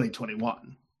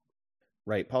 2021.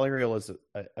 Right. Paul Arriola's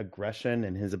aggression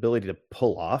and his ability to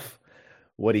pull off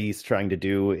what he's trying to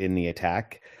do in the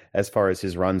attack, as far as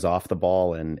his runs off the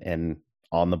ball and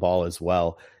on the ball as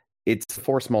well, it's a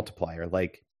force multiplier.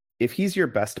 Like, if he's your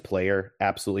best player,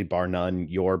 absolutely bar none,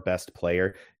 your best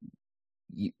player,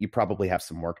 you probably have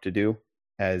some work to do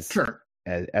as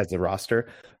a roster.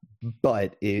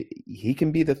 But he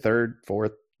can be the third,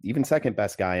 fourth, even second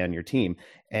best guy on your team.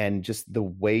 And just the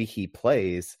way he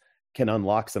plays can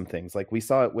unlock some things. Like we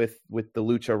saw it with the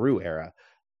Lucha Rue era.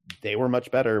 They were much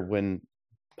better when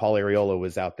Paul Arriola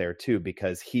was out there too,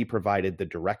 because he provided the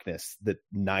directness that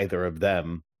neither of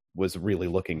them was really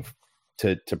looking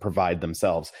to provide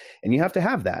themselves. And you have to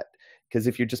have that, because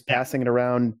if you're just passing it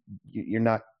around, you're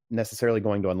not necessarily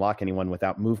going to unlock anyone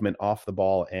without movement off the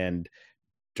ball and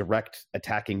direct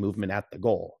attacking movement at the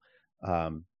goal,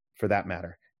 for that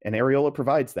matter. And Arriola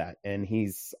provides that. And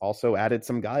he's also added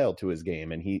some guile to his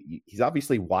game. And he's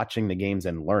obviously watching the games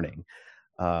and learning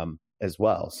as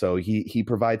well. So he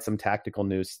provides some tactical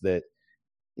nous that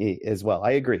as well.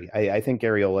 I agree. I think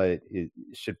Arriola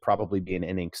should probably be an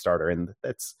inning starter. And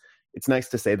it's nice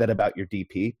to say that about your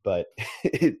DP, but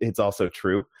it's also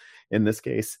true in this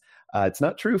case. It's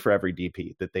not true for every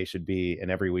DP that they should be an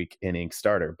every week inning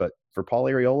starter, but for Paul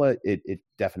Arriola, it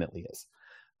definitely is.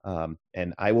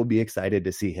 And I will be excited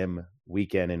to see him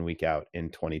week in and week out in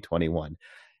 2021.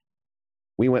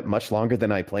 We went much longer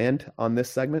than I planned on this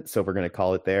segment, so we're going to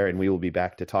call it there, and we will be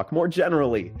back to talk more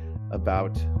generally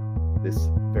about this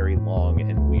very long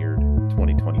and weird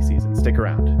 2020 season. Stick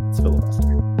around. It's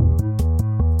Filibuster.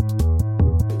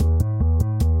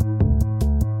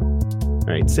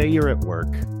 All right, say you're at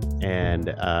work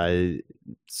and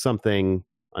something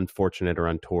unfortunate or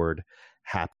untoward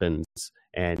happens,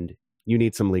 and you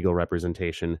need some legal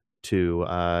representation to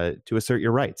assert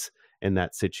your rights in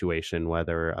that situation,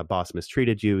 whether a boss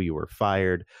mistreated you, you were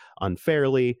fired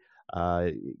unfairly,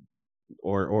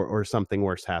 or something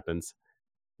worse happens,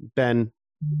 Ben,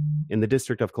 in the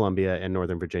District of Columbia and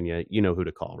Northern Virginia, you know who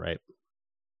to call, right?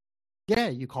 Yeah,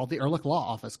 you call the Ehrlich Law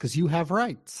Office because you have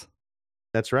rights.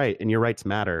 That's right. And your rights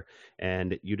matter.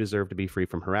 And you deserve to be free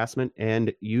from harassment.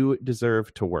 And you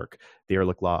deserve to work. The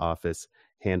Ehrlich Law Office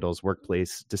handles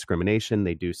workplace discrimination.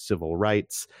 They do civil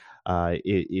rights.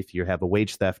 If you have a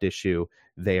wage theft issue,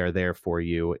 they are there for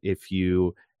you. If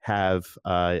you have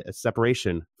a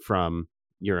separation from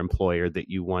your employer that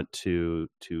you want to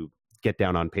get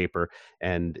down on paper,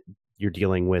 and you're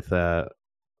dealing with a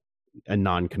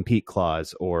non-compete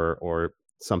clause or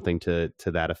something to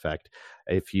that effect.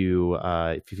 If you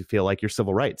feel like your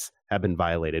civil rights have been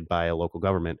violated by a local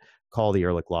government, call the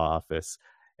Ehrlich Law Office.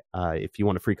 If you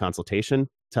want a free consultation,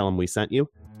 tell them we sent you.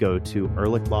 Go to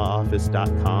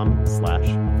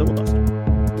ehrlichlawoffice.com/filibuster.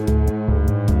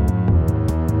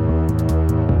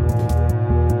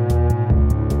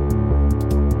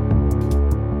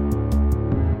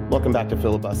 Welcome back to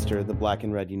Filibuster, the Black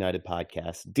and Red United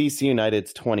podcast. DC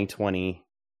United's 2020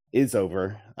 is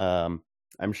over.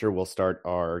 I'm sure we'll start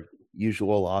our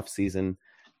usual off-season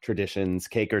traditions,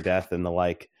 cake or death, and the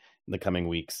like in the coming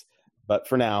weeks. But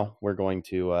for now, we're going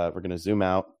to zoom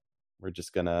out. We're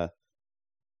just gonna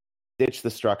ditch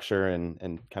the structure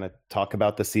and kind of talk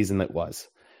about the season that was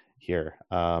here.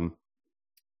 I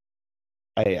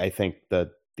think that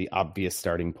the obvious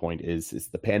starting point is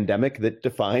the pandemic that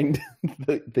defined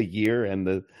the year and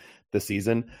the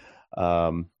season.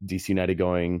 DC United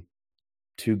going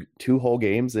two whole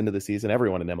games into the season.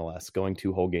 Everyone in MLS going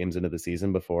 2 whole games into the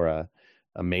season before a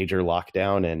major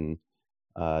lockdown, and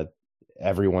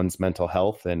everyone's mental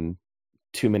health and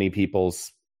too many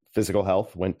people's physical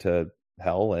health went to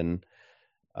hell, and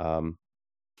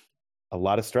a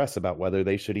lot of stress about whether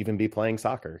they should even be playing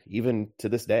soccer, even to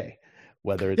this day,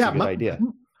 whether it's a good idea.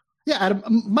 Yeah,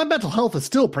 Adam, my mental health is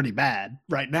still pretty bad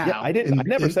right now. Yeah, I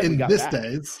never said we got this back.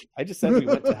 days. I just said we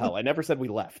went to hell. I never said we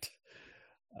left.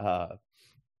 That's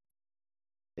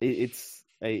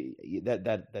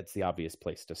the obvious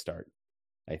place to start,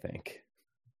 I think.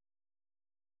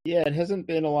 Yeah, it hasn't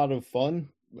been a lot of fun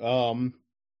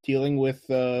dealing with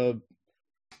the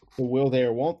will they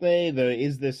or won't they,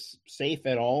 is this safe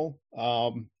at all?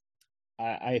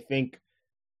 I think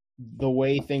the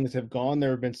way things have gone,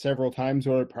 there have been several times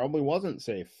where it probably wasn't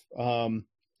safe.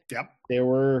 Yep. There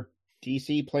were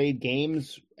DC played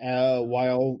games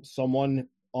while someone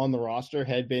on the roster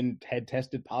had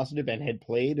tested positive and had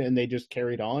played, and they just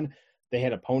carried on. They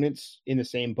had opponents in the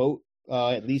same boat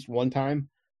at least one time.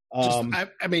 I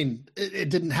mean, it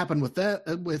didn't happen with that.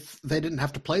 They didn't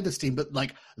have to play this team, but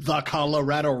like the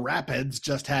Colorado Rapids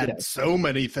just had so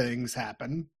many things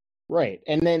happen. Right.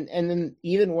 And then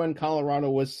even when Colorado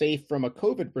was safe from a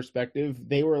COVID perspective,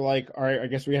 they were like, all right, I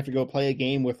guess we have to go play a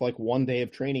game with like 1 day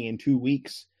of training in 2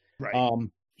 weeks. Right.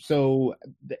 So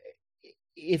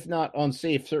if not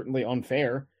unsafe, certainly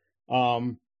unfair.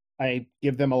 I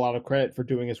give them a lot of credit for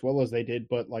doing as well as they did,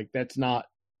 but like,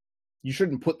 you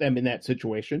shouldn't put them in that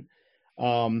situation.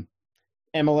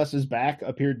 MLS's back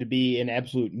appeared to be an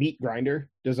absolute meat grinder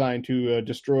designed to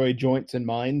destroy joints and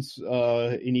minds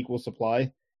in equal supply.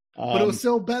 But it was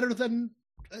still better than,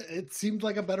 it seemed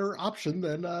like a better option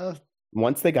than.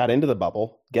 Once they got into the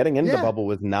bubble, getting into the bubble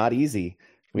was not easy.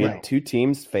 We had 2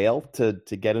 teams fail to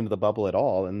get into the bubble at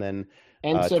all. And then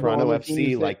Toronto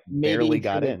FC barely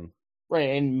got in.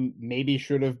 Right. And maybe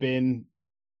should have been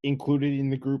included in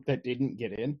the group that didn't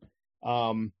get in.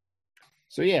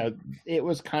 So yeah, it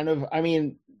was kind of, I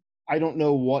mean, I don't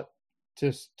know what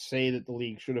to say that the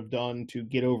league should have done to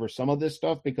get over some of this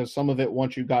stuff, because some of it,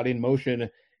 once you got in motion,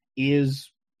 is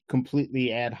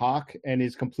completely ad hoc and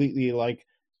is completely like,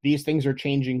 these things are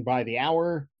changing by the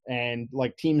hour, and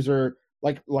like teams are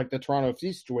like the Toronto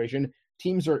FC situation,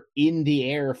 teams are in the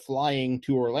air flying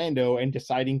to Orlando and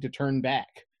deciding to turn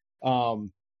back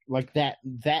like that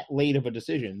late of a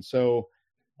decision. So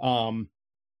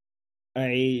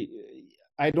I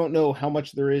don't know how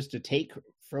much there is to take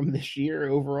from this year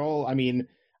overall. I mean,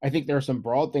 I think there are some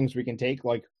broad things we can take,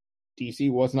 like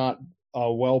DC was not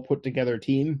a well put together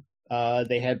team.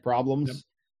 They had problems.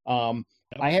 Yep.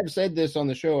 I have said this on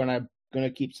the show, and I'm going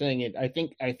to keep saying it. I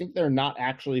think they're not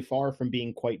actually far from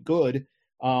being quite good,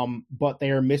 but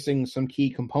they are missing some key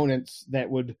components that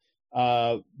would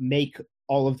make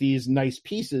all of these nice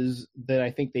pieces that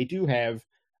I think they do have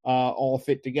all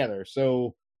fit together.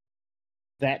 So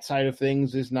that side of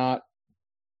things is not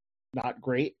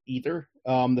great either.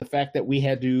 The fact that we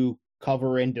had to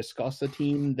cover and discuss a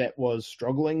team that was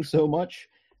struggling so much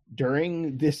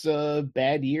during this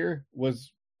bad year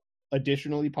was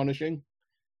additionally punishing.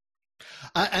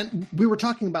 And we were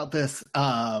talking about this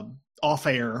off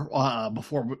air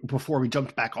before we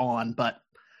jumped back on, but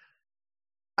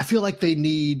I feel like they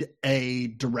need a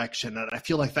direction, and I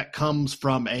feel like that comes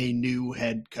from a new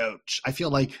head coach. I feel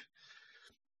like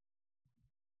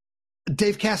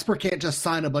Dave Casper can't just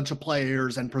sign a bunch of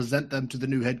players and present them to the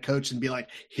new head coach and be like,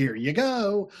 here you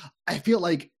go. I feel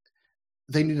like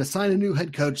they need to sign a new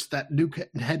head coach. That new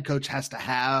head coach has to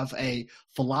have a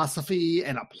philosophy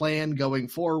and a plan going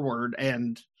forward.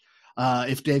 And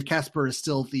if Dave Casper is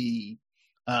still the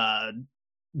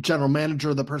general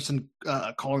manager, the person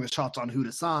calling the shots on who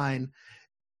to sign,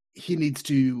 he needs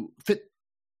to fit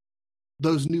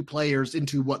those new players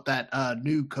into what that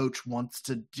new coach wants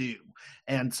to do.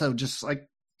 And so just like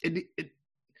it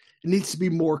needs to be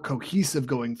more cohesive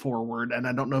going forward. And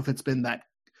I don't know if it's been that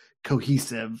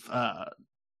cohesive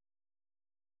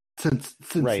since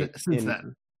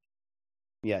then.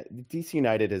 Yeah. DC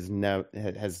United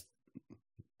has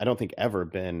I don't think ever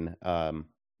been an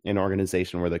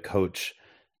organization where the coach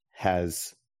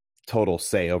has total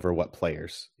say over what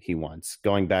players he wants.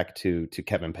 Going back to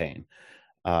Kevin Payne,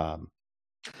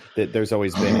 there's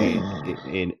always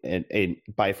been a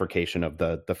bifurcation of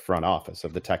the front office,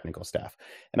 of the technical staff,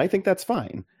 and I think that's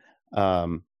fine.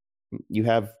 You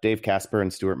have Dave Casper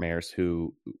and Stuart Mayers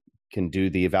who can do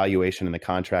the evaluation and the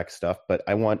contract stuff, but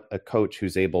I want a coach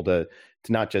who's able to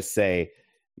not just say,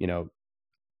 I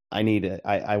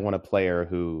want a player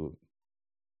who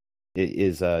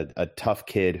is a tough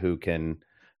kid who can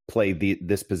play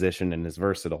this position and is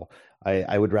versatile.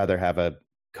 I would rather have a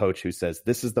coach who says,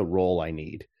 this is the role I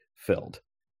need filled.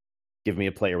 Give me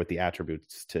a player with the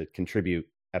attributes to contribute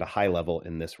at a high level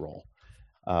in this role.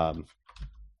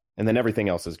 And then everything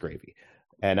else is gravy.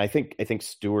 And I think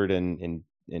Stuart and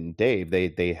Dave,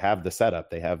 they have the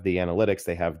setup, they have the analytics,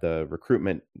 they have the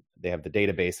recruitment, they have the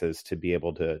databases to be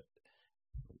able to,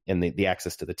 and the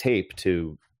access to the tape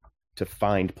to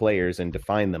find players and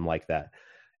define them like that.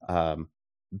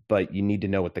 But you need to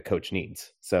know what the coach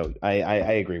needs. So I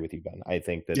agree with you, Ben. I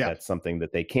think that's something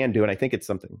that they can do. And I think it's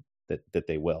something that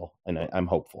they will. And I'm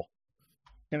hopeful.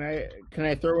 Can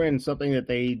I throw in something that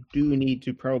they do need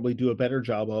to probably do a better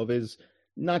job of is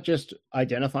not just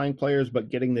identifying players, but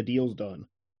getting the deals done.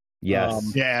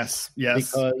 Yes.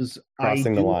 Because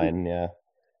crossing the line. Yeah.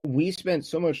 We spent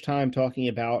so much time talking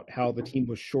about how the team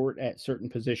was short at certain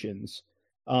positions.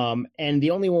 And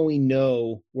the only one we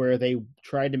know where they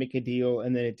tried to make a deal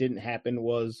and then it didn't happen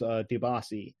was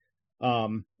Diabasi,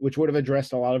 which would have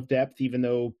addressed a lot of depth, even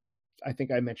though I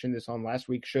think I mentioned this on last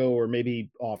week's show or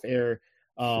maybe off air.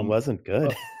 It wasn't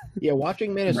good. Yeah,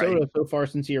 watching Minnesota so far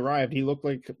since he arrived, he looked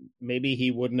like maybe he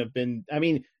wouldn't have been. I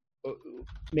mean,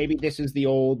 maybe this is the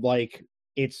old, like,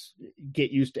 it's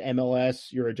get used to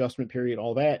MLS, your adjustment period,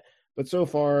 all that. But so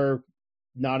far,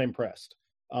 not impressed.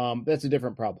 That's a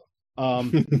different problem.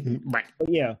 Right. But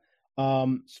yeah,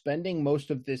 spending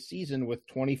most of this season with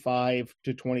 25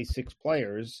 to 26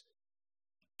 players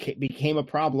became a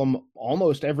problem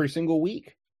almost every single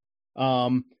week.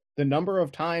 The number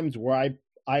of times where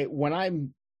when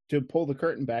I'm to pull the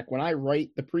curtain back, when I write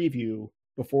the preview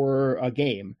before a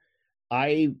game,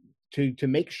 to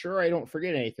make sure I don't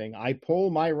forget anything, I pull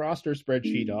my roster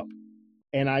spreadsheet up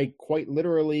and I quite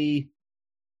literally,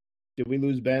 did we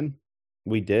lose Ben?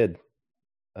 We did.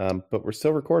 But we're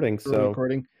still recording.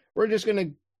 We're just going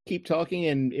to keep talking.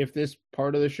 And if this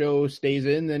part of the show stays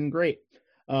in, then great.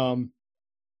 But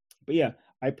yeah,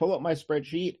 I pull up my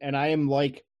spreadsheet and I am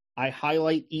like, I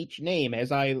highlight each name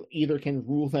as I either can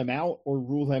rule them out or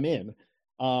rule them in,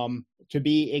 to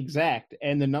be exact.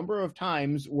 And the number of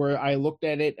times where I looked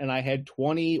at it and I had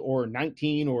 20 or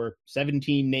 19 or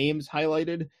 17 names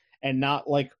highlighted and not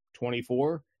like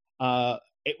 24,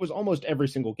 it was almost every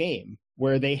single game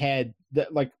where they had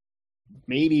that, like,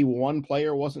 maybe one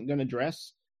player wasn't going to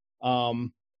dress,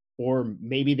 or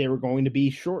maybe they were going to be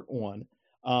short one.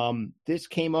 This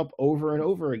came up over and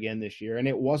over again this year, and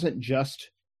it wasn't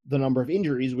just the number of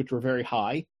injuries, which were very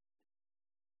high,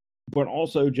 but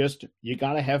also just you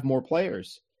got to have more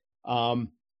players. I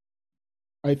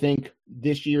think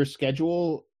this year's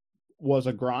schedule was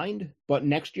a grind, but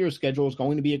next year's schedule is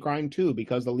going to be a grind too,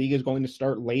 because the league is going to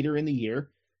start later in the year.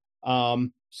 So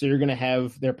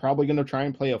they're probably going to try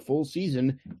and play a full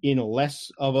season in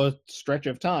less of a stretch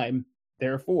of time.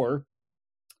 Therefore,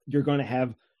 you're going to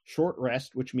have short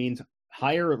rest, which means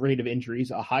higher rate of injuries,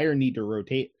 a higher need to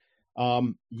rotate.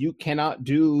 You cannot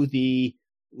do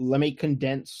let me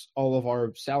condense all of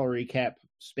our salary cap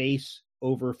space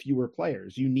over fewer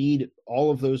players.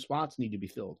 All of those spots need to be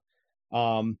filled.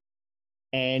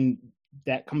 And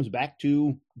that comes back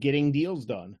to getting deals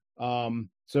done.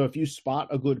 So if you spot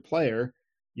a good player,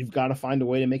 you've got to find a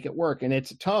way to make it work. And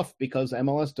it's tough because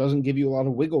MLS doesn't give you a lot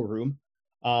of wiggle room.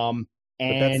 But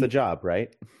that's the job,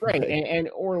 right? Right. and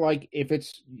or like if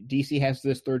it's DC has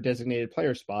this third designated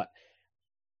player spot,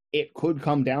 it could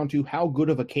come down to how good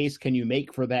of a case can you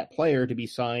make for that player to be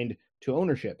signed to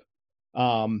ownership.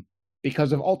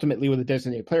 Because of ultimately with a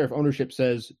designated player, if ownership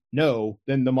says no,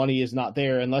 then the money is not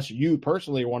there unless you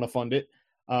personally want to fund it.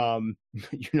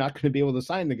 You're not going to be able to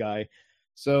sign the guy.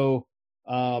 So,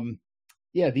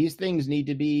 these things need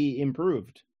to be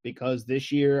improved because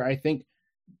this year I think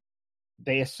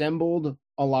they assembled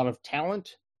a lot of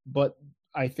talent, but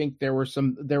I think there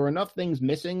were enough things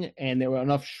missing and there were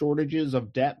enough shortages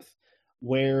of depth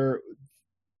where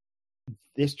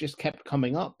this just kept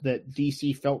coming up that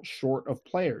DC felt short of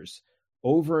players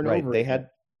over and over.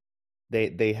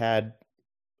 They had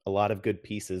a lot of good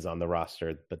pieces on the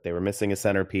roster, but they were missing a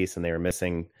centerpiece and they were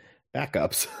missing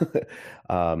backups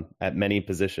at many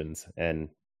positions. And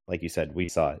like you said, we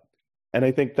saw it. And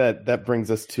I think that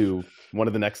brings us to one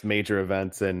of the next major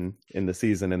events in the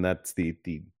season, and that's the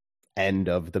end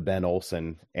of the Ben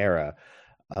Olsen era.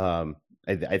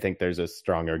 I think there's a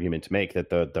strong argument to make that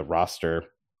the roster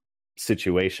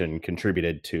situation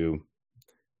contributed to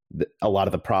a lot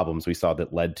of the problems we saw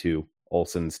that led to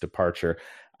Olsen's departure.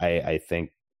 I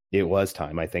think it was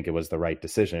time. I think it was the right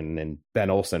decision, and Ben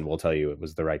Olsen will tell you it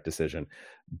was the right decision.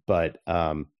 But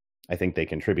I think they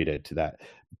contributed to that.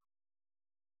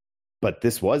 But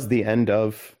this was the end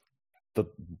of the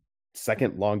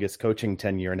second longest coaching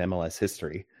tenure in MLS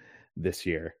history this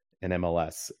year in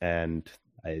MLS, and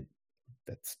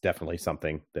that's definitely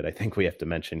something that I think we have to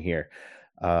mention here.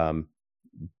 And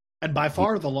by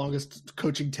far the longest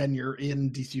coaching tenure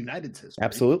in DC United's history.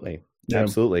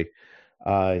 Absolutely.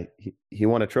 He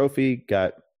won a trophy,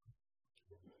 got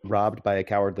robbed by a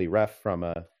cowardly ref from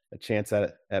a chance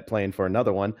at playing for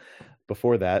another one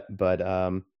before that. But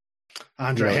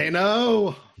Andre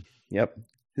Haino. Yep.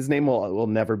 His name will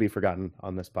never be forgotten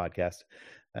on this podcast.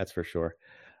 That's for sure.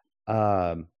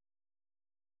 But,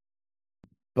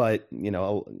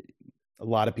 a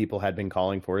lot of people had been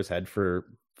calling for his head for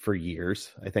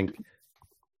years. I think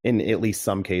in at least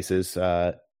some cases,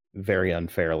 very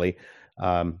unfairly.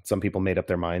 Some people made up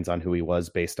their minds on who he was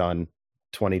based on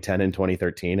 2010 and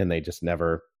 2013, and they just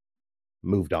never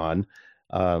moved on,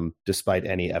 despite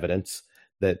any evidence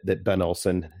that Ben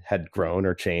Olsen had grown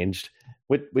or changed,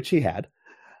 which he had.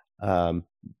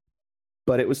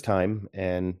 But it was time,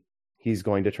 and he's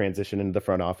going to transition into the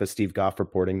front office. Steve Goff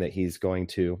reporting that he's going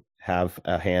to have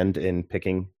a hand in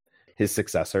picking his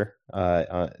successor.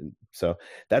 So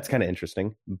that's kind of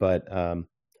interesting. But I'm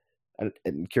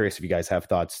curious if you guys have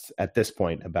thoughts at this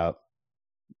point about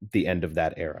the end of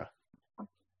that era.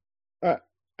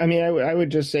 I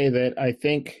would just say that I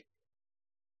think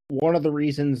one of the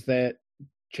reasons that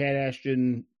Chad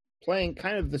Ashton playing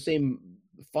kind of the same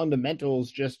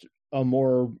fundamentals, just a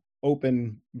more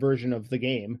open version of the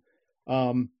game.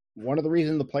 One of the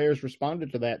reasons the players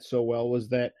responded to that so well was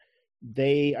that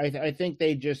I think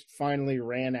they just finally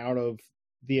ran out of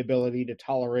the ability to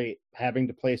tolerate having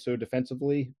to play so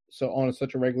defensively, so on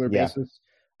such a regular basis,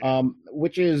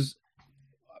 which is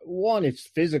one, it's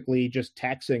physically just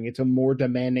taxing. It's a more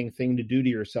demanding thing to do to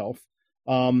yourself.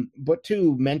 But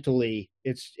two, mentally,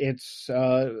 it's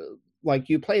like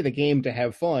you play the game to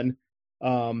have fun.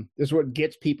 This is what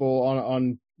gets people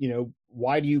on,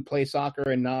 why do you play soccer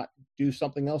and not do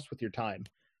something else with your time?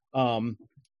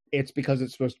 It's because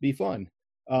it's supposed to be fun.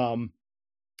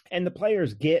 And the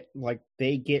players get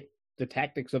the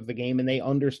tactics of the game and they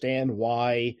understand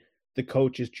why the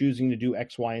coach is choosing to do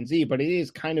X, Y, and Z, but it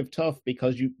is kind of tough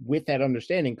because with that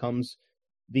understanding comes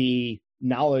the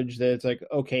knowledge that it's like,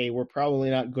 okay, we're probably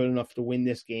not good enough to win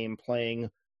this game playing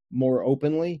more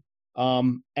openly.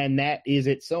 And that is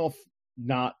itself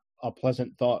not a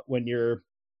pleasant thought when you're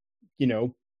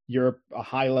a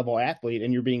high level athlete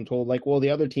and you're being told like, well, the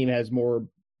other team has more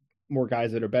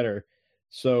guys that are better.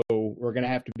 So we're going to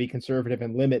have to be conservative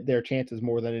and limit their chances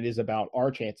more than it is about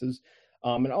our chances.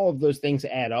 And all of those things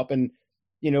add up. And,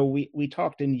 we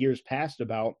talked in years past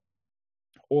about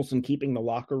Olsen keeping the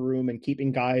locker room and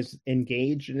keeping guys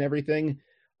engaged and everything.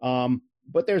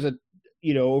 But there's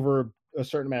over a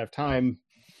certain amount of time,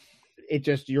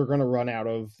 you're going to run out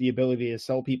of the ability to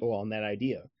sell people on that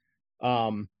idea,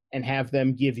 and have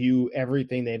them give you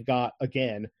everything they've got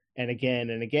again and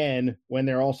again and again when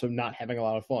they're also not having a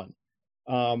lot of fun.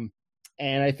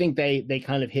 And I think they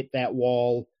kind of hit that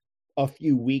wall a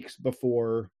few weeks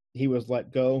before he was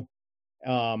let go.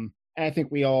 And I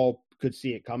think we all could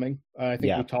see it coming. I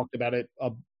think we talked about it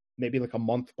maybe like a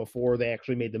month before they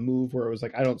actually made the move, where it was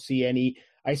like, I don't see any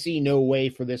I see no way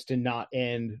for this to not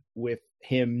end with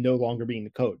him no longer being the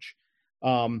coach.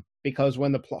 Because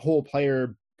when the whole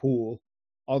player pool,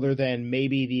 other than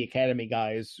maybe the academy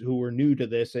guys who were new to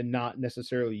this and not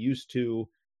necessarily used to,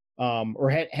 or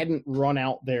hadn't run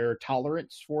out their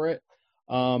tolerance for it,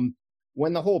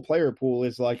 when the whole player pool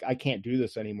is like, I can't do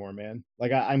this anymore, man.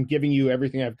 Like I'm giving you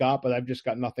everything I've got, but I've just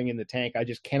got nothing in the tank. I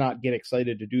just cannot get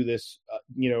excited to do this,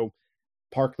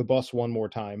 park the bus one more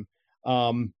time.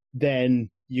 Then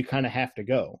you kind of have to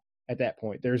go at that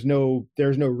point. There's no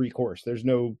recourse. There's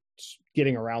no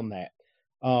getting around that.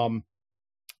 So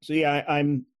yeah,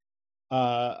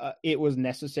 it was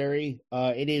necessary.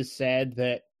 It is sad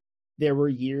that there were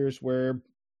years where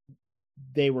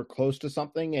they were close to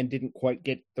something and didn't quite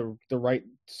get the right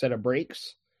set of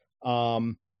breaks.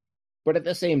 But at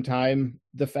the same time,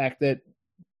 the fact that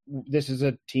this is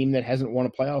a team that hasn't won a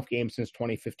playoff game since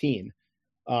 2015.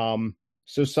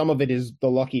 So some of it is the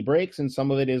lucky breaks, and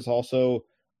some of it is also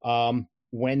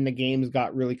when the games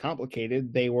got really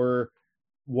complicated, they were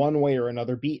one way or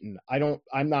another beaten.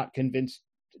 I'm not convinced.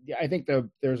 I think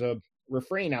there's a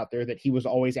refrain out there that he was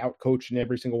always out coached in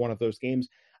every single one of those games.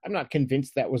 I'm not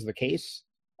convinced that was the case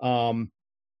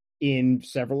in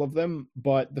several of them,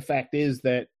 but the fact is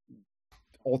that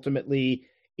ultimately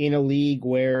in a league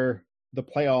where the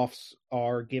playoffs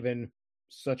are given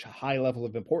such a high level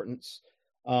of importance,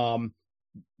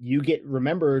 you get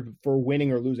remembered for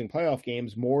winning or losing playoff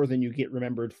games more than you get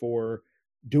remembered for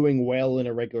doing well in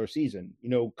a regular season.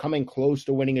 Coming close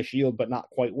to winning a Shield but not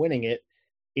quite winning it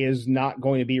is not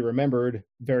going to be remembered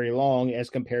very long as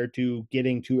compared to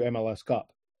getting to MLS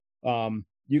Cup.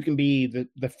 You can be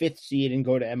the fifth seed and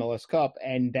go to MLS Cup,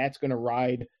 and that's going to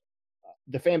ride.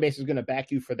 The fan base is going to back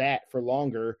you for that for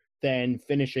longer than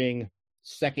finishing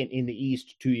second in the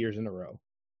East 2 years in a row.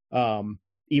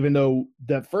 Even though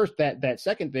that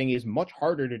second thing is much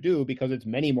harder to do because it's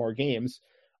many more games.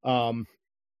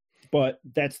 But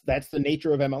that's the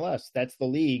nature of MLS. That's the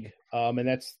league. And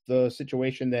that's the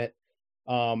situation that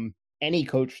any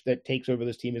coach that takes over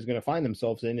this team is going to find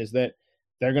themselves in, is that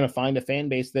they're going to find a fan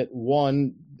base that,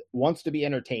 one, wants to be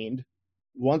entertained,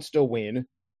 wants to win,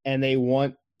 and they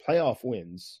want playoff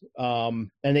wins.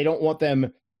 And they don't want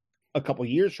them a couple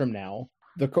years from now.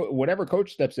 Whatever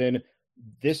coach steps in,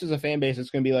 this is a fan base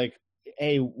that's going to be like,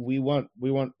 hey, we want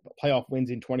playoff wins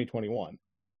in 2021.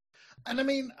 And I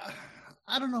mean,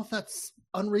 I don't know if that's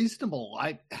unreasonable.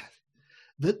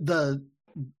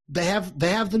 They have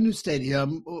the new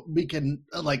stadium. We can,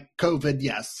 like, COVID.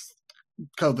 Yes,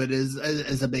 COVID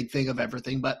is a big thing of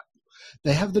everything, but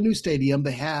they have the new stadium.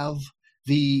 They have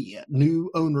the new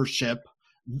ownership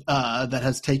that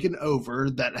has taken over,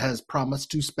 that has promised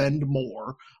to spend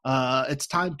more. It's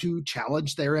time to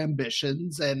challenge their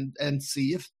ambitions and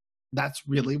see if that's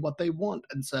really what they want.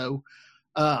 And so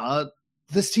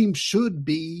this team should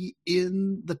be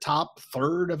in the top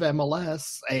third of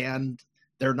MLS, and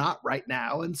they're not right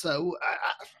now. And so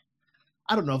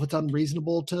I don't know if it's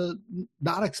unreasonable to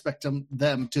not expect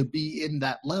them to be in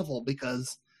that level,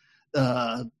 because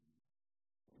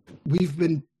we've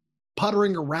been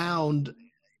puttering around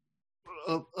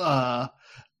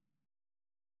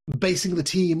basing the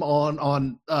team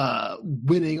on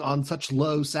winning on such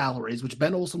low salaries, which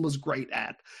Ben Olsen was great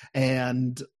at,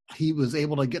 and he was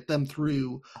able to get them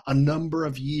through a number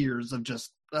of years of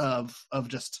just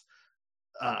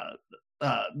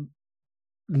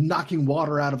knocking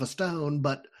water out of a stone.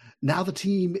 But now the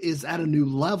team is at a new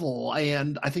level,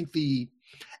 and I think the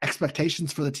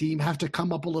expectations for the team have to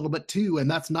come up a little bit too. And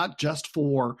that's not just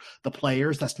for the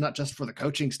players. That's not just for the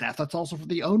coaching staff. That's also for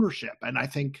the ownership. And I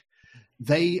think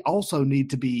they also need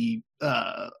to be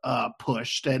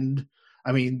pushed. And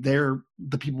I mean, they're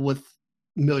the people with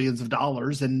millions of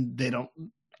dollars, and they don't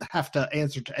have to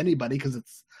answer to anybody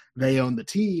because they own the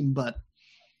team. But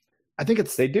I think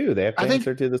they do. They have to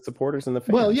answer to the supporters and the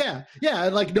fans. Well, yeah.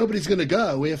 Like, nobody's going to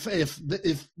go if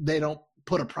they don't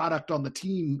put a product on the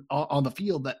team on the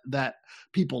field that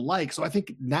people like. So I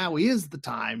think now is the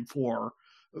time for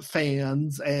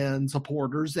fans and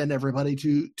supporters and everybody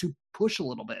to push a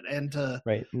little bit and to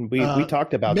right. We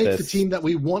talked about make this. The team that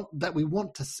we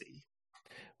want to see.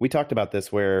 We talked about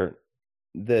this where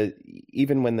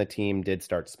even when the team did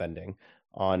start spending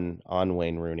on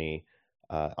Wayne Rooney,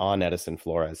 on Edison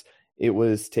Flores, it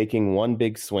was taking one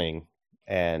big swing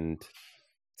and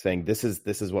saying, this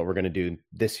is what we're going to do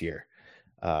this year.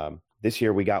 This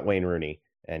year we got Wayne Rooney,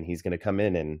 and he's going to come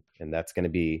in, and that's going to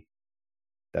be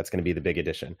the big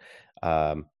addition.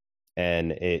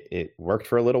 And it worked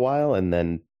for a little while, and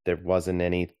then there wasn't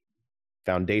any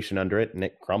foundation under it, and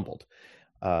it crumbled.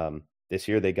 This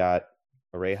year they got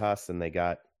Orejas and they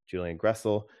got Julian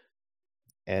Gressel.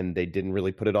 and they didn't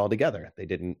really put it all together. They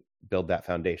didn't build that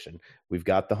foundation. We've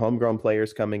got the homegrown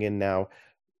players coming in now.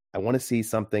 I want to see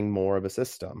something more of a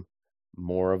system,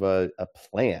 more of a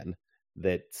plan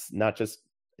that's not just,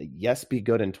 yes, be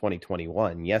good in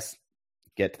 2021. Yes,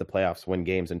 get to the playoffs, win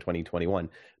games in 2021,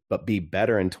 but be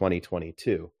better in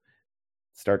 2022.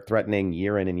 Start threatening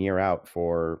year in and year out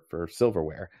for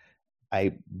silverware.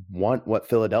 I want what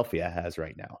Philadelphia has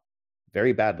right now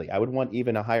very badly. I would want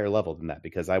even a higher level than that,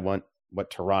 because I want what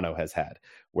Toronto has had,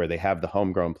 where they have the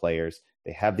homegrown players,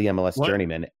 they have the MLS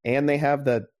journeymen, and they have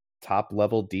the top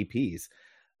level DPs.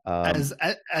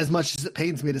 As much as it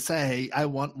pains me to say, I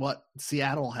want what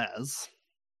Seattle has.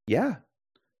 Yeah,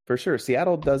 for sure.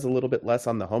 Seattle does a little bit less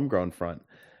on the homegrown front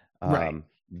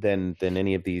than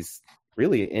any of these,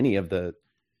 really any of the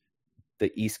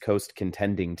East Coast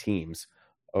contending teams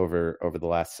over the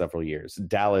last several years.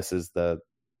 Dallas is the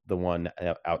one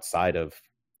outside of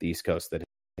the East Coast that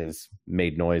has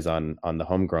made noise on the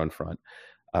homegrown front,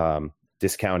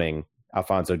 discounting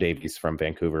Alphonso Davies from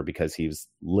Vancouver because he's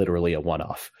literally a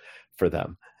one-off for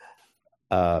them.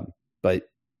 But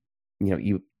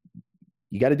you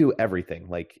got to do everything.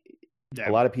 Like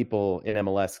a lot of people in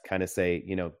MLS kind of say,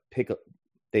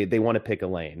 they want to pick a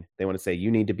lane. They want to say, you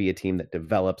need to be a team that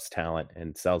develops talent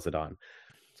and sells it on.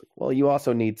 It's like, well, you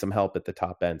also need some help at the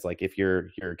top ends. Like if your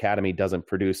academy doesn't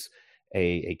produce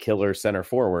a killer center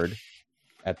forward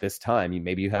at this time,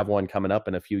 maybe you have one coming up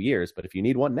in a few years, but if you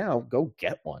need one now, go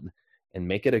get one and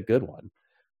make it a good one.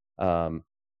 If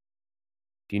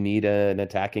you need an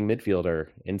attacking midfielder,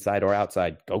 inside or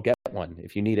outside, go get one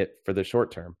if you need it for the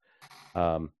short term.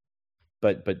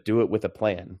 But do it with a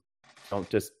plan. Don't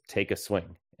just take a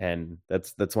swing. And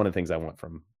that's one of the things I want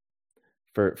from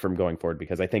going forward,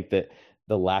 because I think that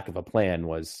the lack of a plan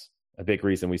was a big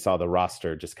reason we saw the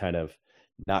roster just kind of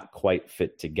not quite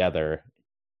fit together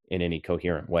in any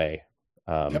coherent way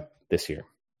this year.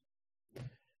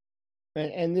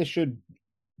 And this should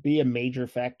be a major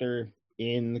factor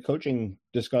in the coaching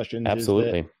discussions.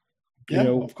 Absolutely.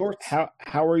 Of course.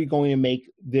 How are you going to make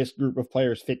this group of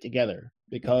players fit together?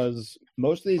 Because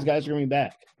most of these guys are coming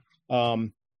back.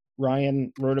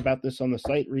 Ryan wrote about this on the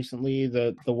site recently,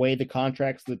 the way the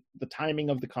contracts, the timing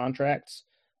of the contracts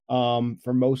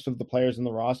for most of the players in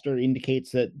the roster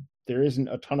indicates that there isn't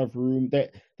a ton of room. There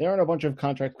aren't a bunch of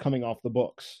contracts coming off the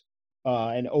books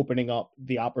and opening up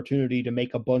the opportunity to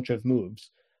make a bunch of moves.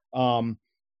 And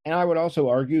I would also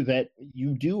argue that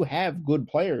you do have good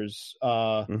players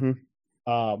in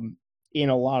a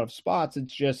lot of spots.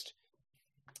 It's just,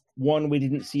 one, we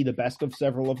didn't see the best of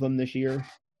several of them this year.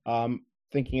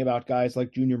 Thinking about guys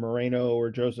like Junior Moreno or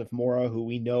Joseph Mora, who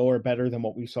we know are better than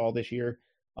what we saw this year,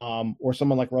 or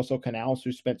someone like Russell Canals,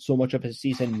 who spent so much of his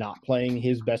season not playing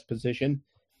his best position.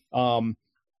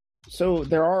 So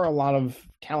there are a lot of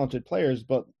talented players,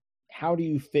 but how do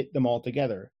you fit them all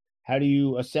together? How do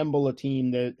you assemble a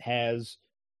team that has,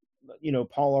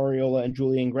 Paul Arriola and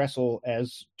Julian Gressel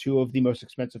as two of the most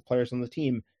expensive players on the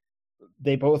team?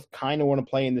 They both kind of want to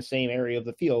play in the same area of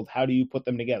the field. How do you put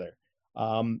them together?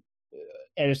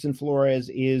 Edison Flores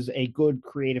is a good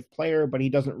creative player, but he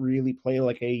doesn't really play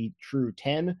like a true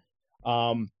 10.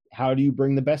 How do you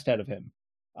bring the best out of him?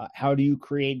 How do you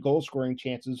create goal scoring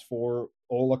chances for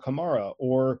Ola Kamara,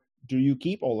 or do you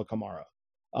keep Ola Kamara?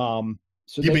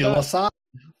 Yamil Asad?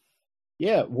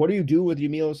 Yeah, what do you do with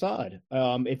Yamil Asad?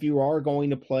 If you are going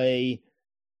to play,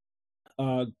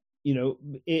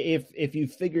 if you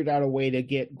figured out a way to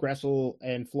get Gressel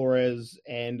and Flores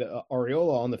and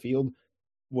Arriola on the field,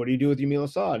 what do you do with Yamil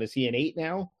Asad? Is he an 8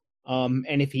 now?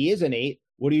 And if he is an 8,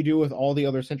 what do you do with all the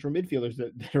other central midfielders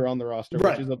that are on the roster,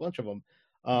 which is a bunch of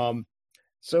them?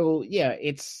 So yeah,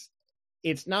 it's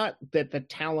not that the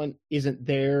talent isn't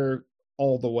there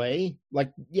all the way.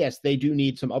 Like, yes, they do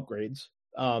need some upgrades.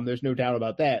 There's no doubt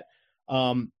about that.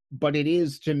 But it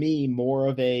is, to me, more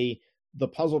of the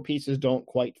puzzle pieces don't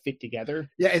quite fit together.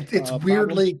 Yeah, it's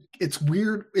weirdly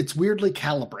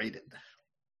calibrated.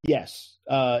 Yes.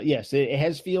 Yes.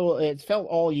 It's felt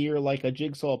all year like a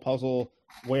jigsaw puzzle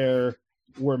where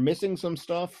we're missing some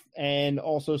stuff, and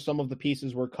also some of the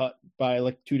pieces were cut by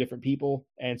like two different people,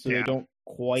 and so they don't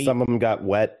quite. Some of them got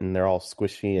wet and they're all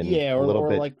squishy and a little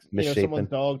bit like misshapen. Someone's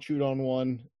dog chewed on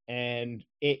one, and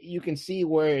you can see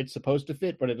where it's supposed to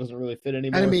fit, but it doesn't really fit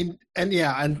anymore.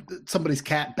 And somebody's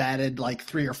cat batted like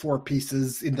 3 or 4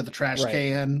 pieces into the trash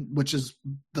can, which is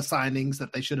the signings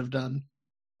that they should have done.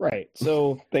 Right.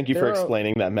 So thank you for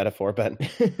explaining that metaphor, Ben.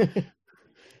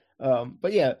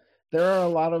 But yeah, there are a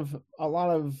lot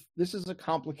of this is a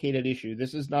complicated issue.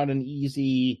 This is not an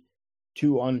easy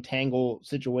to untangle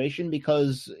situation,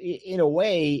 because in a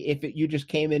way, if you just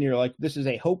came in and you're like, this is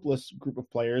a hopeless group of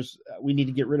players, we need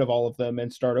to get rid of all of them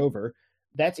and start over,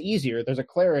 that's easier. There's a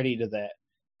clarity to that.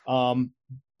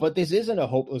 But this isn't a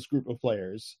hopeless group of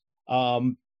players.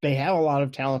 They have a lot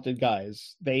of talented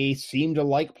guys. They seem to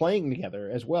like playing together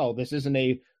as well. This isn't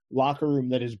a locker room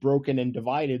that is broken and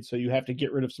divided, so you have to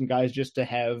get rid of some guys just to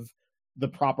have the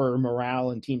proper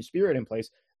morale and team spirit in place.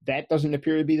 That doesn't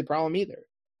appear to be the problem either.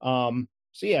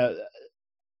 So yeah,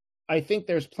 I think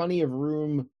there's plenty of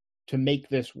room to make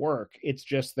this work. It's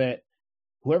just that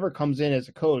whoever comes in as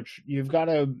a coach, you've got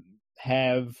to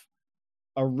have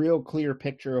a real clear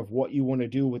picture of what you want to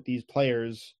do with these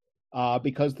players,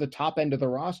 because the top end of the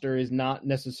roster is not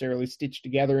necessarily stitched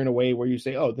together in a way where you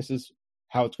say, oh, this is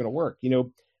how it's going to work. You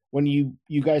know, when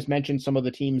you guys mentioned some of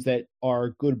the teams that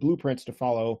are good blueprints to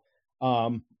follow,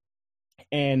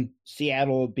 and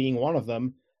Seattle being one of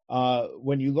them,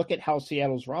 when you look at how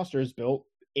Seattle's roster is built,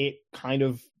 it kind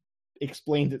of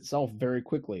explains itself very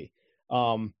quickly.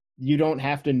 You don't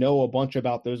have to know a bunch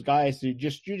about those guys. You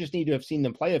just need to have seen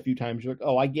them play a few times. You're like,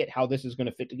 oh, I get how this is going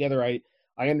to fit together. I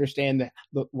understand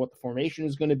what the formation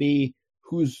is going to be,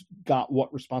 who's got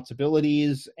what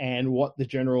responsibilities, and what the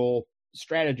general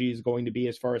strategy is going to be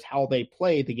as far as how they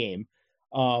play the game.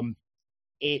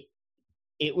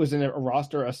 It was a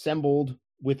roster assembled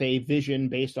with a vision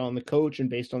based on the coach and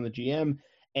based on the GM,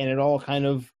 and it all kind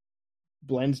of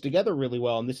blends together really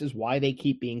well. And this is why they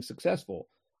keep being successful.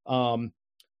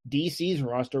 DC's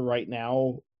roster right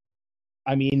now,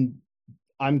 I mean,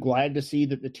 I'm glad to see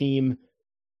that the team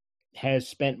has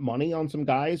spent money on some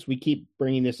guys. We keep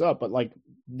bringing this up, but like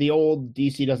the old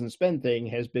DC doesn't spend thing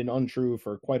has been untrue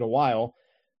for quite a while.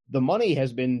 The money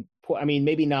has been put, I mean,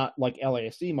 maybe not like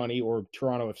LAFC money or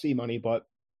Toronto FC money, but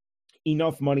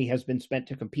enough money has been spent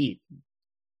to compete.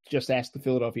 Just ask the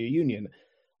Philadelphia Union,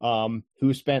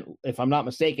 who spent, if I'm not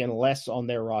mistaken, less on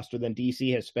their roster than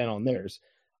DC has spent on theirs.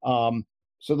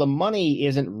 So the money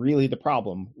isn't really the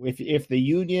problem. If the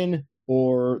Union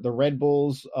or the Red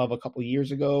Bulls of a couple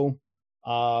years ago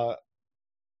are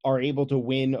able to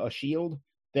win a Shield,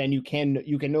 then you can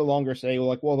no longer say,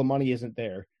 well, the money isn't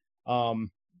there.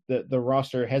 The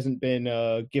roster hasn't been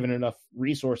given enough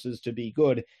resources to be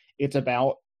good. It's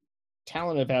about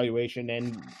talent evaluation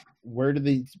and where do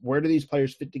these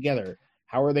players fit together?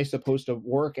 How are they supposed to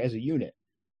work as a unit?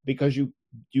 Because you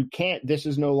can't, this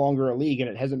is no longer a league, and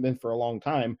it hasn't been for a long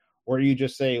time, where you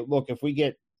just say, look, if we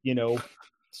get,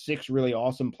 6 really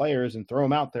awesome players and throw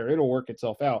them out there, it'll work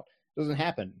itself out. It doesn't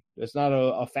happen. It's not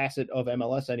a facet of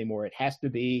MLS anymore. It has to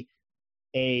be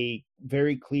a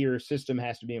very clear system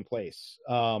has to be in place,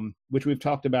 which we've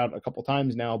talked about a couple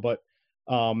times now, but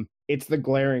it's the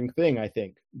glaring thing, I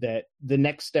think, that the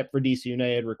next step for DC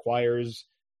United requires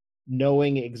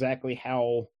knowing exactly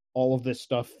how all of this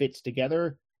stuff fits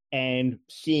together and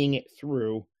seeing it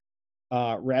through,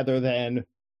 rather than,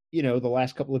 the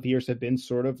last couple of years have been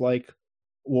sort of like,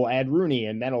 we'll add Rooney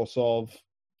and that'll solve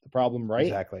the problem, right?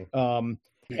 Exactly. And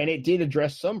it did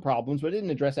address some problems, but it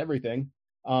didn't address everything.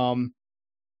 And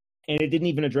it didn't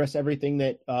even address everything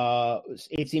that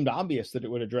it seemed obvious that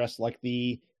it would address, like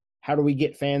how do we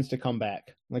get fans to come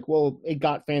back? Like, well, it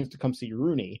got fans to come see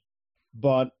Rooney,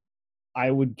 but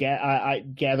I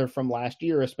gather from last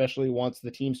year, especially once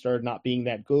the team started not being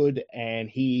that good and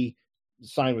he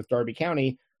signed with Derby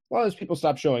County, a lot of those people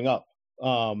stopped showing up.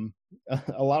 A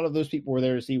lot of those people were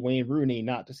there to see Wayne Rooney,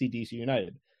 not to see DC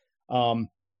United. And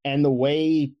the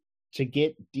way to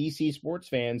get DC sports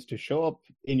fans to show up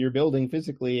in your building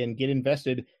physically and get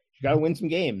invested, you got to win some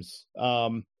games.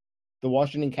 The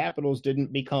Washington Capitals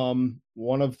didn't become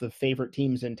one of the favorite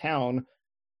teams in town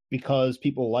because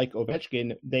people like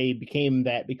Ovechkin. They became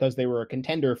that because they were a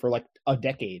contender for like a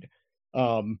decade.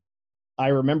 I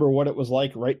remember what it was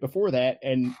like right before that,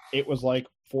 and it was like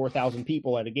 4,000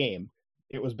 people at a game.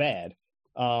 It was bad.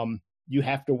 You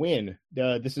have to win.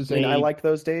 I like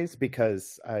those days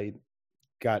because I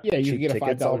got cheap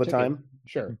tickets all the time.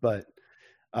 Sure. But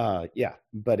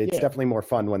it's definitely more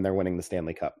fun when they're winning the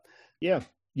Stanley Cup. Yeah.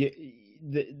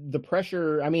 The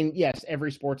pressure, I mean, yes,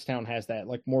 every sports town has that.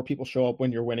 Like, more people show up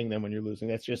when you're winning than when you're losing.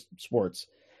 That's just sports.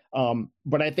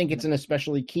 But I think it's an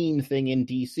especially keen thing in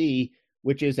DC,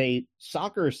 which is a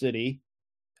soccer city,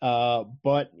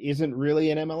 but isn't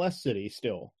really an MLS city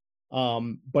still.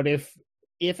 But if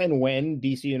and when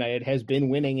DC United has been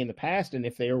winning in the past, and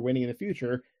if they are winning in the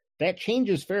future, that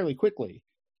changes fairly quickly.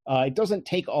 It doesn't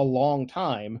take a long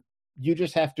time. You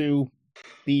just have to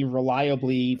be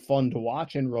reliably fun to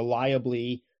watch and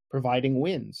reliably providing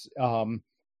wins.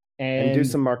 and do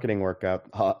some marketing work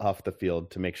off the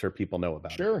field to make sure people know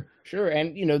about it. Sure.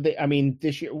 And,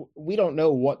 this year, we don't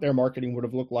know what their marketing would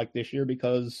have looked like this year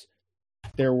because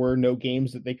there were no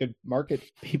games that they could market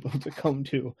people to come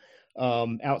to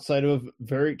outside of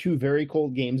two very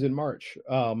cold games in March,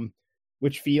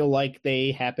 which feel like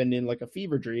they happened in like a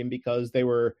fever dream because they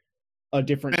were a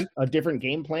different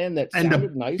game plan that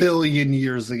sounded nice. Billion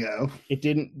years ago. It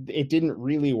didn't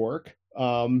really work.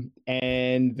 And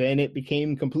then it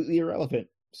became completely irrelevant.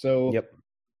 So, yep.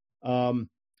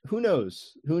 Who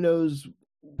knows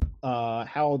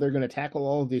how they're going to tackle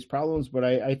all of these problems. But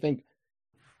I think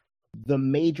the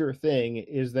major thing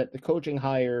is that the coaching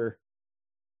hire,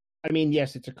 I mean,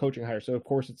 yes, it's a coaching hire, so of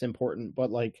course it's important,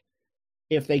 but like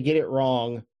if they get it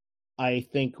wrong, I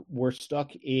think we're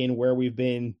stuck in where we've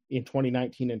been in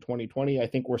 2019 and 2020. I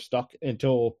think we're stuck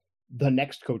until the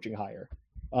next coaching hire.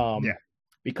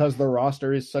 Because the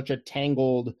roster is such a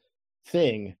tangled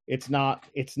thing. It's not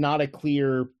a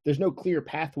clear, there's no clear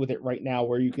path with it right now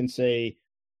where you can say,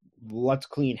 let's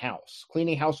clean house.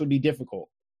 Cleaning house would be difficult.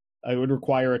 It would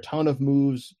require a ton of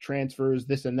moves, transfers,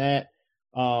 this and that.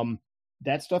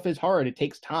 That stuff is hard. It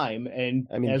takes time. And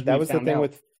I mean, that was the thing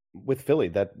with Philly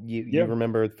that you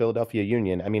remember Philadelphia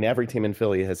Union. I mean, every team in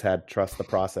Philly has had trust the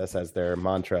process as their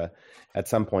mantra at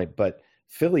some point, but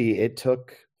Philly, it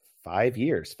took 5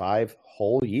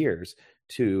 whole years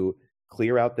to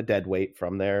clear out the dead weight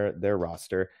from their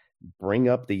roster, bring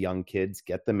up the young kids,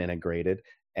 get them integrated,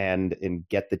 and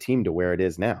get the team to where it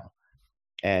is now.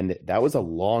 And that was a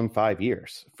long 5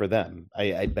 years for them.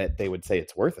 I bet they would say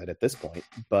it's worth it at this point,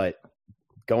 but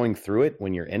going through it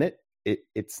when you're in it,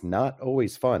 it's not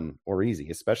always fun or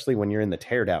easy, especially when you're in the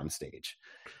teardown stage,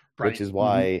 right. Which is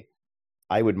why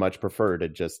I would much prefer to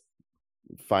just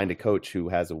find a coach who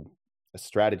has a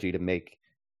strategy to make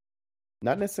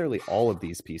not necessarily all of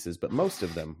these pieces, but most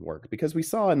of them work, because we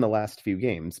saw in the last few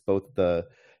games, both the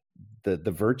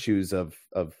virtues of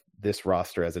this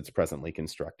roster as it's presently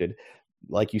constructed.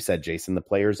 Like you said, Jason, the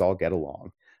players all get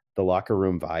along. The locker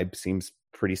room vibe seems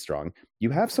pretty strong. You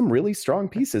have some really strong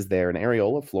pieces there in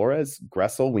Arriola, Flores,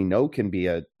 Gressel, we know can be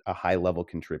a high-level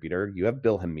contributor. You have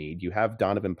Bill Hamid. You have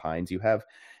Donovan Pines. You have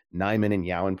Nyman and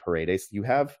Yao and Paredes. You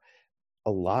have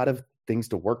a lot of things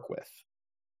to work with.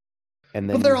 And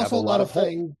then there are also a lot of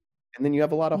things. And then you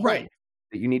have a lot of holes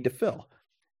that you need to fill.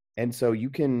 And so you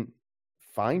can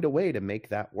find a way to make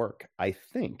that work, I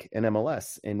think, in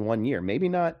MLS in 1 year. Maybe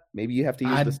not. Maybe you have to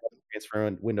use the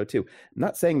transfer window too. I'm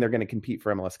not saying they're going to compete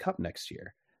for MLS Cup next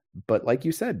year. But like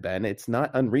you said, Ben, it's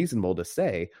not unreasonable to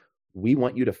say, we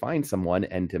want you to find someone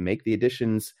and to make the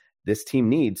additions this team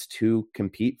needs to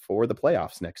compete for the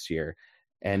playoffs next year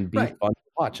and be fun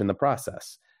to watch in the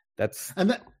process. That's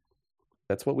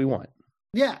what we want.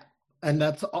 Yeah. And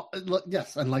that's,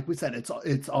 yes. And like we said,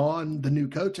 it's on the new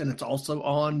coach, and it's also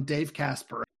on Dave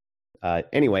Casper.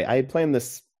 Anyway, I had planned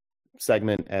this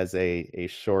segment as a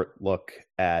short look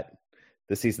at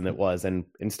the season that was, and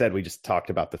instead we just talked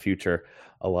about the future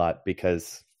a lot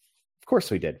because of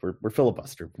course we did. We're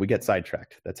filibuster. We get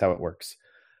sidetracked. That's how it works.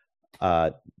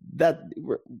 We'll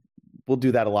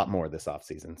do that a lot more this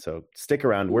offseason. So stick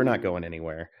around. We're not going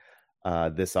anywhere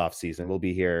this offseason. We'll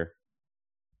be here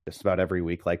just about every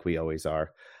week like we always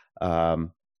are.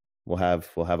 We'll have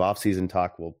off-season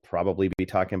talk. We'll probably be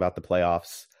talking about the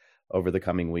playoffs over the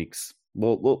coming weeks.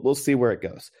 We'll see where it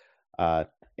goes.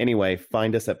 Anyway,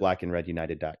 find us at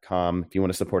blackandredunited.com. If you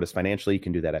want to support us financially, you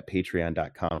can do that at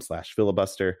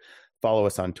patreon.com/filibuster. Follow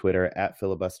us on Twitter at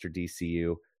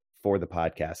filibusterdcu for the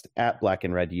podcast, at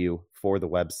blackandredu for the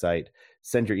website.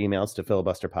 Send your emails to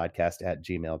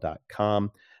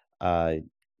filibusterpodcast@gmail.com.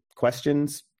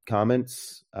 Questions,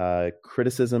 comments,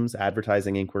 criticisms,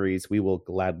 advertising inquiries, we will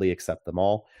gladly accept them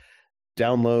all.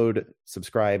 Download,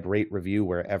 subscribe, rate, review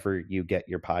wherever you get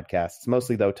your podcasts.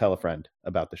 Mostly, though, tell a friend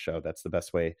about the show. That's the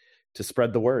best way to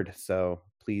spread the word. So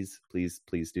please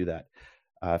do that.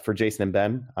 For Jason and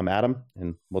Ben, I'm Adam,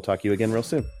 and we'll talk to you again real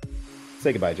soon.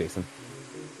 Say goodbye, Jason.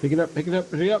 Pick it up.